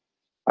 So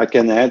I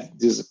can add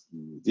this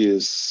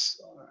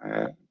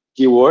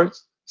keyword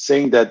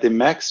saying that the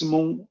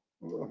maximum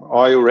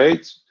oil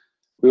rate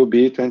will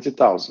be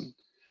 20,000.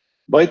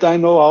 But I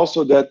know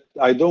also that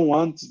I don't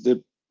want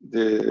the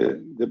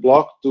the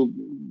block to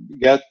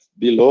get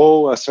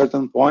below a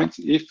certain point.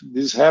 If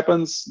this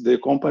happens, the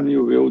company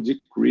will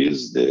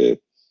decrease the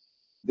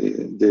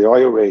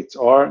oil rate,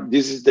 or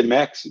this is the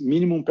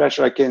minimum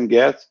pressure I can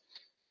get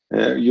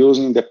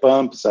using the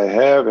pumps I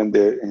have and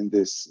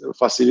these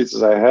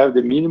facilities I have.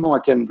 The minimum I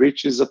can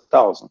reach is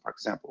 1,000, for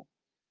example.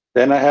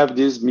 Then I have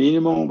this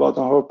minimum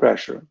bottom hole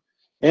pressure,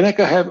 and I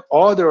can have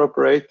other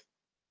operate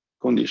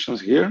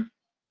conditions here,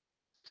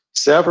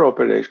 several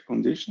operation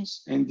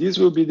conditions, and these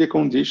will be the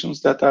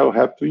conditions that I will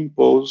have to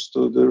impose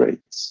to the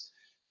rates.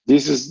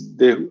 This is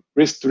the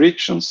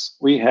restrictions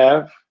we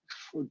have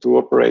to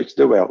operate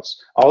the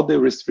wells. All the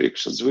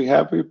restrictions we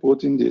have, we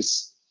put in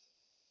these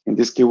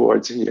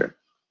keywords here.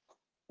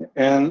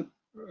 And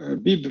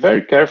be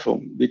very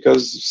careful,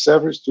 because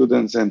several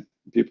students and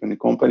people in the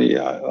company,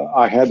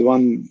 I had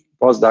one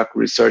postdoc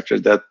researcher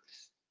that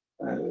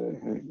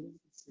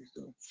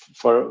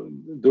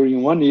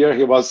during 1 year,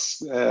 he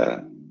was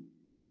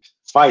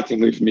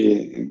fighting with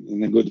me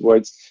in good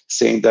words,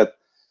 saying that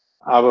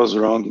I was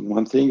wrong in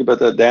one thing, but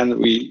then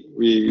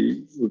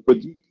we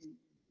could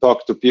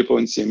talk to people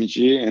in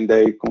CMG and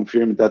they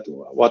confirmed that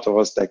what I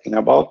was talking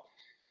about.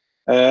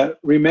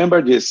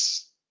 Remember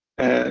this,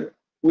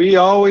 we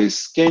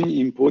always can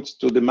input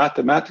to the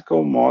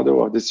mathematical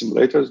model of the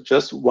simulator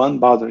just one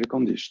boundary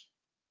condition,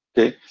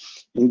 okay?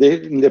 In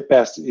the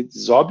past,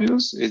 it's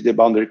obvious, it's the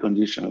boundary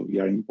condition we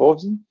are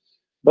imposing,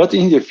 but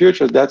in the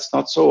future, that's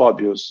not so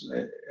obvious.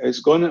 It's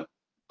gonna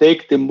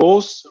take the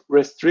most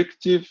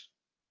restrictive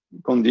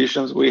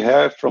conditions we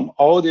have from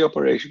all the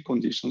operation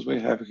conditions we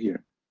have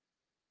here.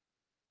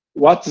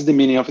 What is the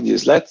meaning of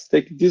this? Let's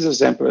take this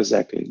example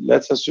exactly.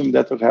 Let's assume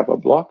that we have a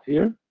block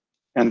here,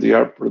 and we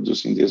are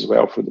producing this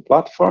well for the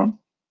platform,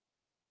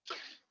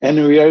 and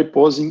we are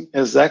imposing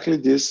exactly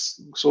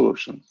this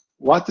solution.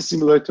 What the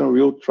simulator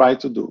will try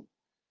to do?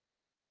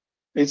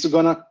 It's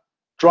gonna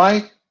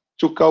try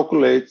to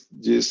calculate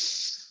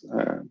this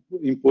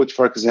input,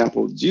 for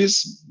example,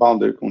 this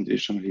boundary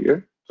condition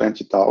here,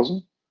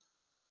 20,000.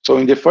 So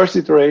in the first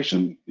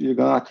iteration, you're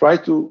gonna try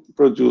to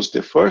produce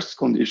the first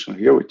condition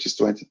here, which is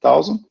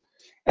 20,000,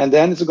 and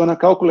then it's gonna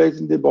calculate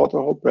in the bottom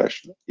hole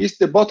pressure. If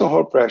the bottom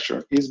hole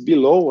pressure is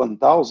below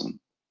 1,000,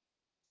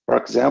 for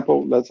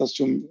example, let's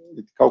assume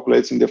it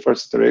calculates in the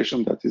first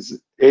iteration that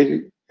is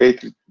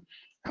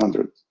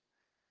 800.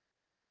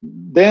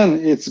 Then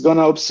it's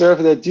gonna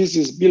observe that this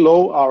is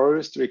below our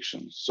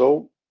restriction.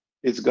 So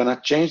it's gonna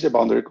change the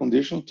boundary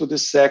condition to the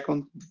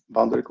second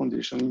boundary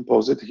condition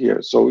imposed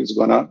here. So it's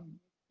gonna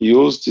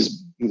use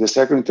this in the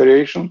second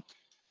iteration,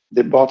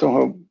 the bottom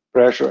hole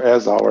pressure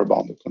as our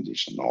boundary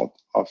condition of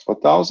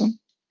 1,000.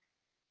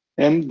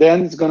 And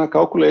then it's gonna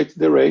calculate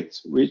the rate,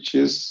 which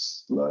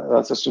is,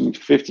 let's assume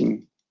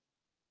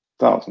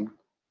 15,000.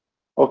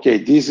 Okay,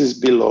 this is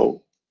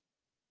below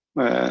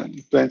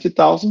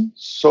 20,000,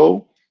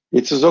 so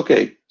it is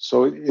okay.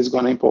 So it's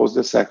going to impose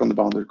the second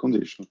boundary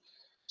condition.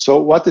 So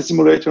what the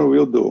simulator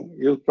will do,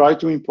 it'll try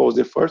to impose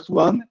the first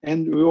one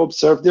and we'll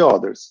observe the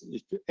others.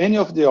 If any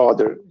of the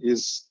other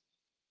is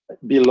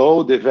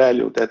below the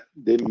value that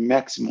the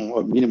maximum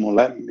or minimum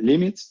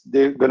limits,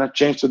 they're going to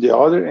change to the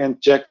other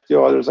and check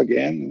the others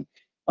again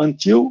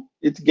until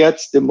it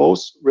gets the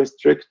most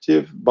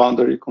restrictive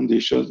boundary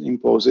conditions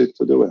imposed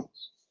to the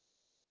wells.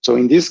 So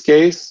in this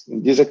case,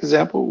 in this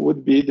example,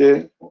 would be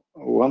the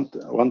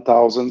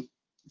 1,000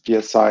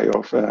 psi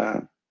of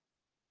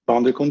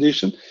boundary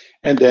condition,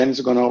 and then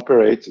it's going to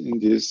operate in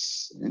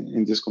this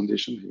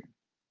condition here.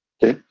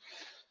 Okay,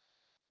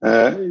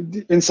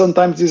 and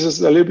sometimes this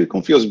is a little bit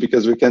confused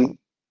because we can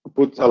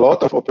put a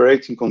lot of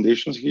operating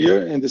conditions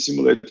here, and the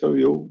simulator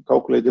will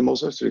calculate the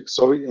most restrictive.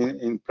 So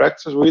in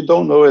practice, we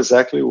don't know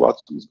exactly what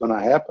is going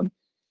to happen.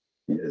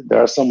 There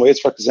are some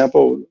ways, for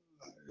example.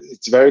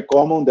 It's very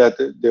common that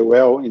the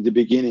well in the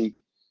beginning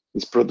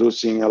is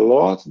producing a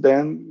lot,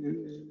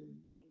 then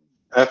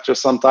after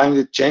some time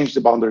it changes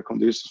the boundary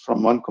conditions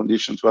from one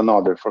condition to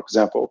another. For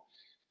example,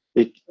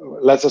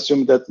 let's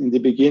assume that in the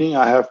beginning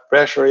I have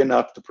pressure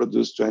enough to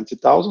produce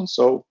 20,000,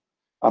 so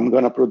I'm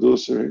going to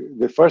produce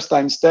the first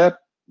time step.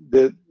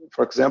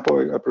 For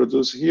example, I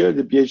produce here,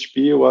 the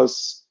BHP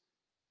was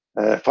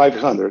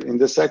 500. In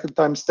the second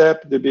time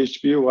step, the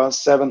BHP was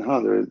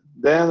 700.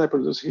 Then I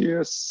produce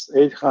here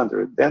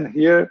 800. Then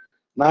here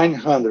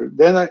 900.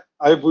 Then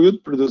I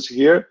would produce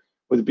here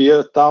would be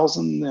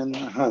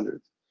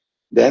 1,100.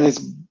 Then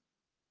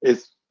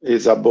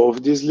it's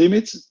above these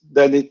limits.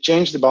 Then it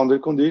changed the boundary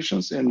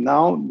conditions, and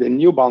now the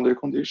new boundary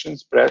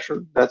conditions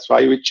pressure. That's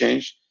why we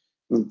change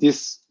in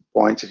this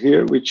point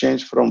here. We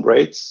change from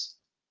rates,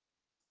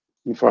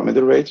 informed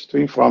rate, to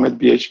informed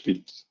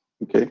BHP.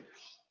 Okay.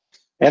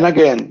 And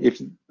again,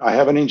 if I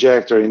have an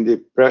injector and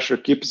the pressure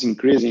keeps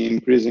increasing,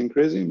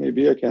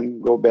 maybe I can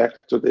go back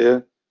to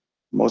the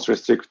most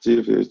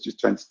restrictive,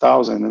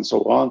 20,000 and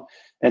so on.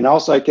 And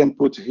also I can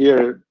put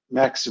here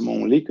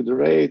maximum liquid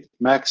rate,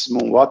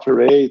 maximum water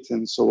rate,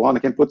 and so on. I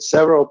can put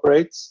several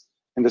rates,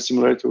 and the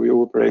simulator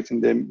will operate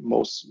in the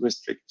most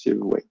restrictive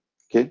way,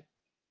 okay?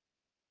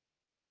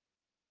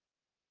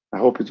 I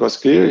hope it was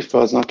clear. If it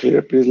was not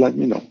clear, please let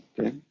me know,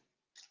 okay?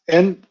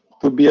 And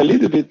to be a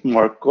little bit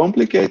more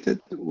complicated,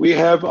 we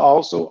have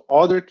also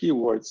other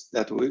keywords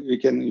that we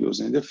can use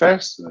in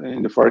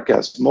the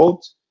forecast mode.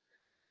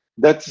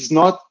 That is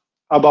not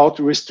about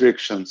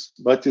restrictions,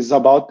 but is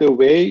about the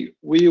way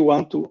we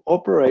want to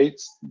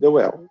operate the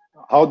well,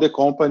 how the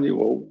company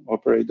will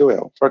operate the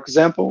well. For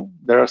example,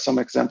 there are some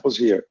examples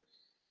here.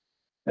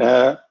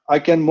 I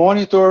can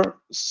monitor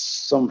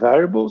some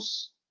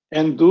variables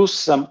and do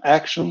some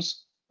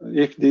actions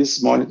if these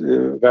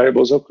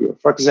variables occur.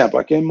 For example,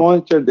 I can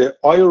monitor the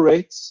oil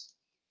rates,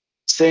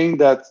 saying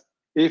that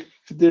if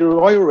the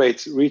oil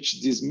rates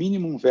reach this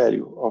minimum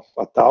value of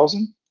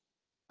 1,000,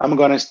 I'm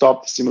going to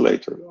stop the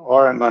simulator,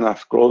 or I'm going to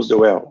close the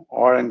well,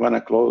 or I'm going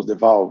to close the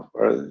valve.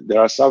 Or there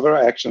are several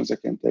actions I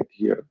can take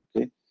here.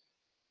 Okay.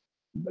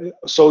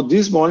 So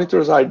these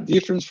monitors are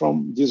different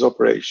from this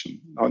operation.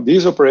 Now,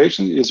 this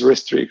operation is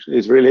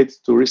related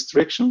to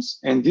restrictions,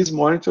 and these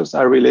monitors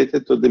are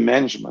related to the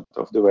management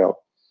of the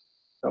well.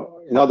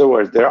 So, in other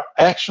words, there are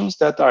actions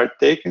that are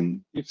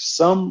taken if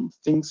some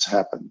things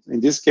happen. In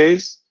this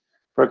case,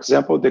 for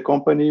example, the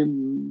company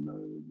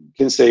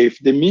can say if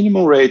the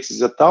minimum rate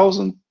is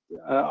 1,000,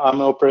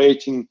 I'm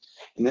operating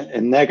in a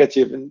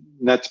negative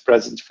net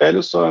present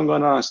value, so I'm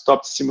going to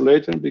stop the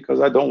simulator because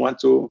I don't want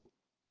to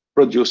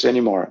produce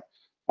anymore.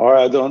 Or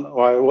I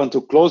want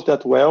to close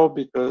that well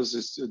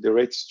because the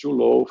rate is too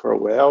low for a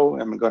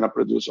well. I'm going to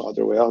produce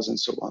other wells and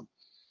so on.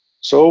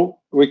 So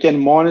we can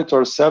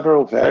monitor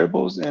several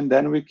variables, and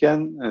then we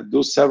can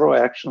do several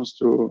actions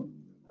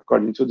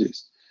according to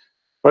this.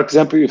 For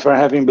example, if we're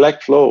having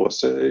black flow,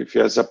 so if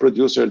as a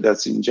producer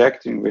that's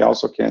injecting, we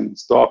also can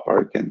stop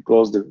or can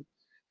close the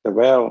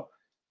well.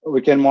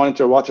 We can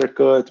monitor water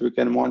cut, we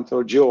can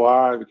monitor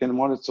GOR, we can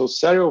monitor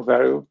several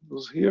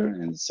variables here,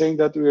 and saying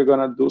that we're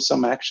going to do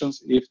some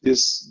actions if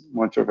these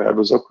monitor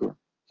variables occur.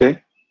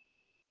 Okay.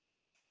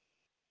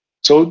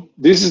 So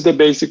this is the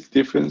basic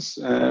difference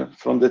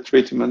from the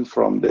treatment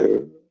from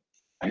the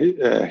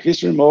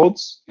history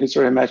modes,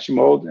 history matching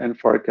mode, and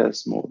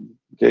forecast mode.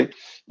 Okay.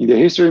 In the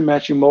history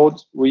matching mode,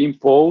 we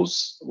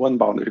impose one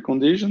boundary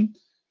condition.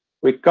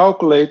 We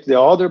calculate the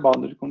other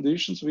boundary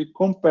conditions, we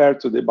compare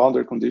to the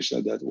boundary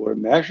conditions that were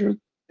measured,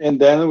 and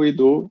then we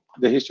do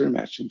the history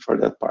matching for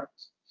that part.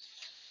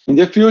 In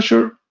the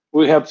future,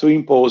 we have to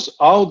impose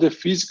all the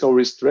physical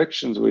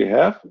restrictions we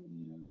have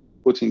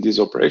put in this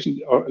operation.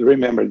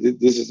 Remember,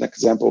 this is an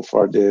example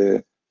for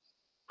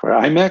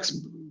IMAX,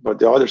 but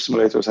the other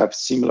simulators have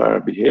similar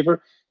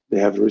behavior. They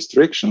have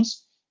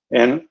restrictions,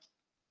 and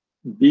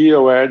be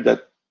aware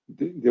that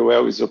the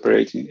well is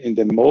operating in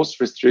the most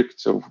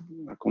restrictive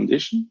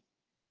condition.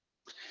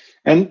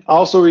 And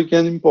also we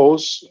can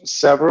impose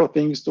several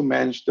things to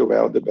manage the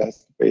well the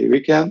best way we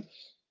can.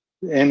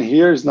 And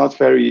here is not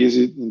very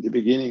easy in the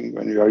beginning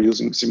when you are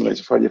using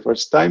simulation for the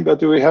first time,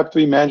 but we have to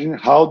imagine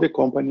how the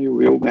company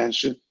will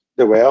manage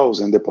the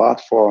wells and the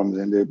platforms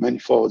and the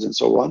manifolds and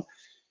so on.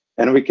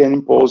 And we can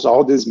impose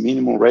all these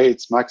minimum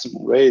rates,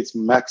 maximum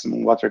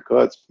water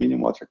cuts,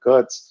 minimum water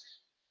cuts.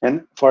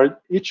 And for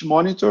each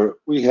monitor,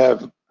 we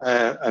have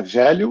a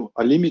value,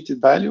 a limited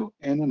value,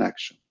 and an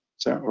action.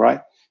 So, right?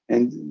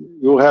 And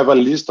you have a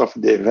list of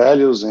the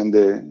values and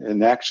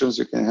the actions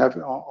you can have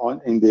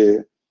in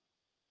the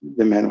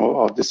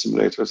manual of the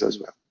simulators as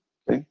well.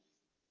 Okay.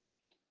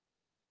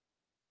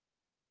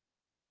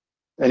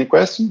 Any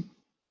question?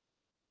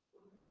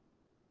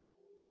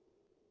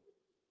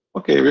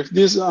 Okay, with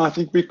this, I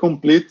think we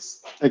complete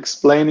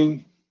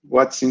explaining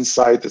what's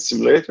inside the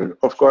simulator.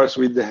 Of course,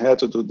 we had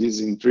to do this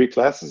in 3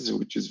 classes,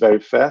 which is very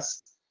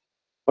fast.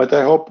 But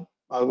I hope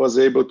I was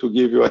able to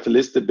give you at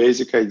least the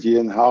basic idea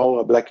on how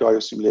a black oil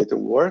simulator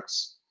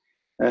works.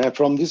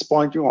 From this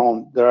point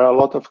on, there are a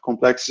lot of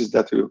complexities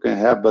that you can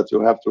have, but you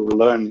have to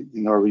learn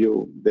in our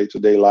real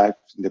day-to-day life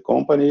in the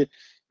company.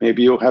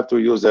 Maybe you have to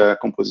use a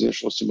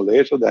compositional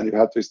simulator, then you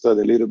have to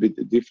study a little bit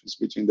the difference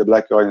between the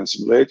black oil and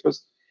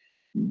simulators.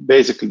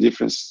 Basic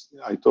difference,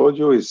 I told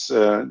you, is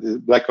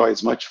the black oil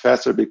is much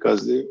faster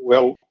because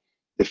the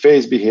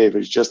phase behavior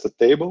is just a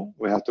table.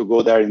 We have to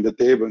go there in the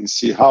table and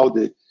see how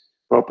the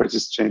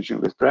properties changing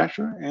with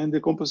pressure. And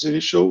the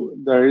compositional,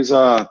 there is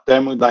a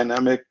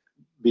thermodynamic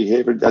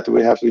behavior that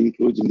we have to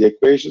include in the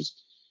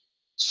equations.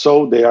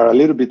 So they are a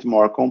little bit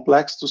more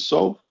complex to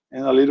solve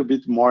and a little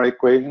bit more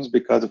equations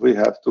because we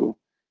have to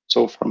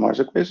solve for more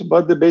equations.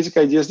 But the basic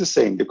idea is the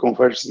same. The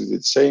conversion is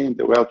the same.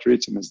 The well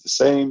treatment is the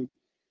same.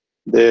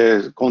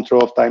 The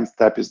control of time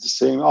step is the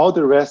same. All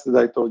the rest that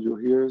I told you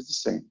here is the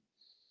same.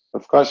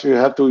 Of course, you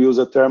have to use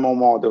a thermal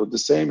model the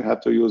same. You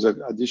have to use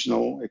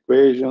additional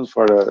equations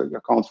for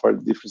account for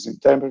the difference in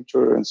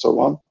temperature and so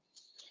on.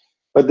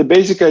 But the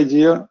basic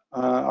idea,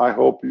 I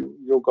hope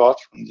you got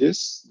from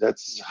this,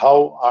 that's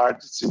how are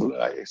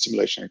the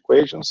simulation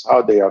equations,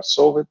 how they are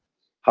solved,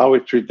 how we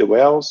treat the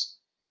wells,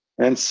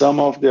 and some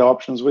of the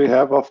options we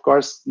have. Of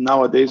course,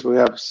 nowadays we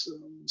have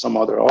some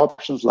other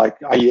options like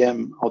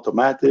IEM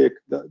automatic,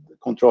 the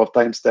control of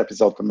time step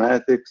is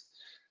automatic.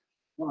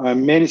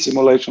 Many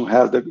simulations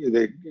have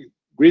the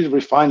grid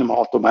refinement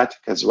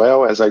automatic as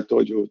well, as I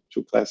told you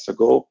 2 classes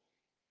ago.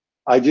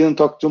 I didn't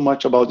talk too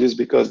much about this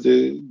because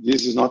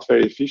this is not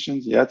very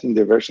efficient yet in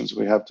the versions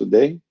we have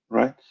today,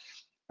 right?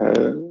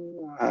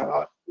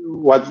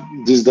 What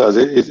this does,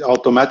 it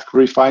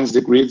automatically refines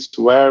the grids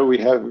where we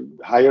have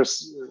higher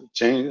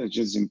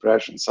changes in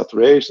pressure and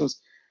saturations.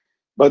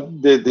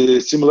 But the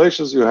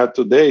simulations you have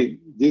today,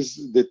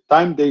 the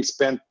time they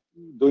spent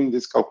doing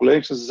these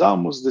calculations is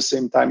almost the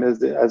same time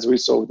as we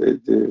saw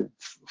the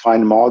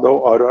fine model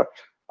or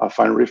a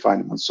fine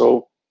refinement.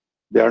 So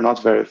they are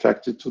not very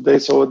effective today.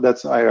 So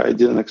that's I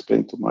didn't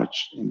explain too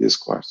much in this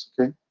course.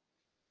 Okay.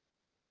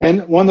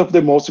 And one of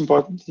the most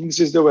important things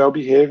is the well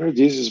behavior.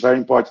 This is very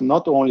important,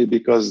 not only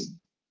because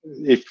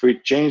if we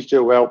change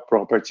the well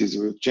properties,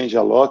 we will change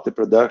a lot the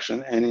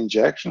production and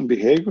injection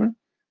behavior,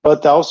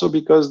 but also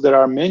because there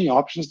are many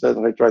options that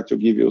I try to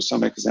give you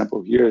some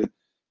example here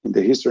in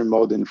the history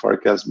mode and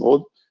forecast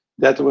mode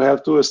that we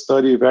have to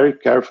study very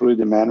carefully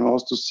the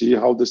manuals to see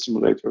how the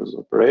simulators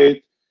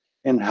operate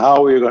and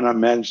how we're going to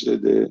manage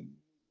the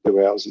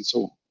wells and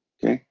so on.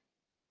 Okay.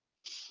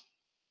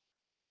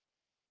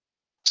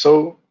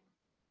 So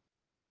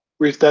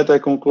with that, I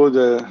conclude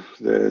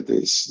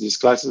these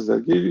classes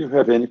that give you.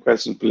 Have any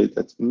questions, please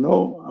let me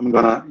know. I'm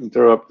going to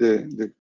interrupt the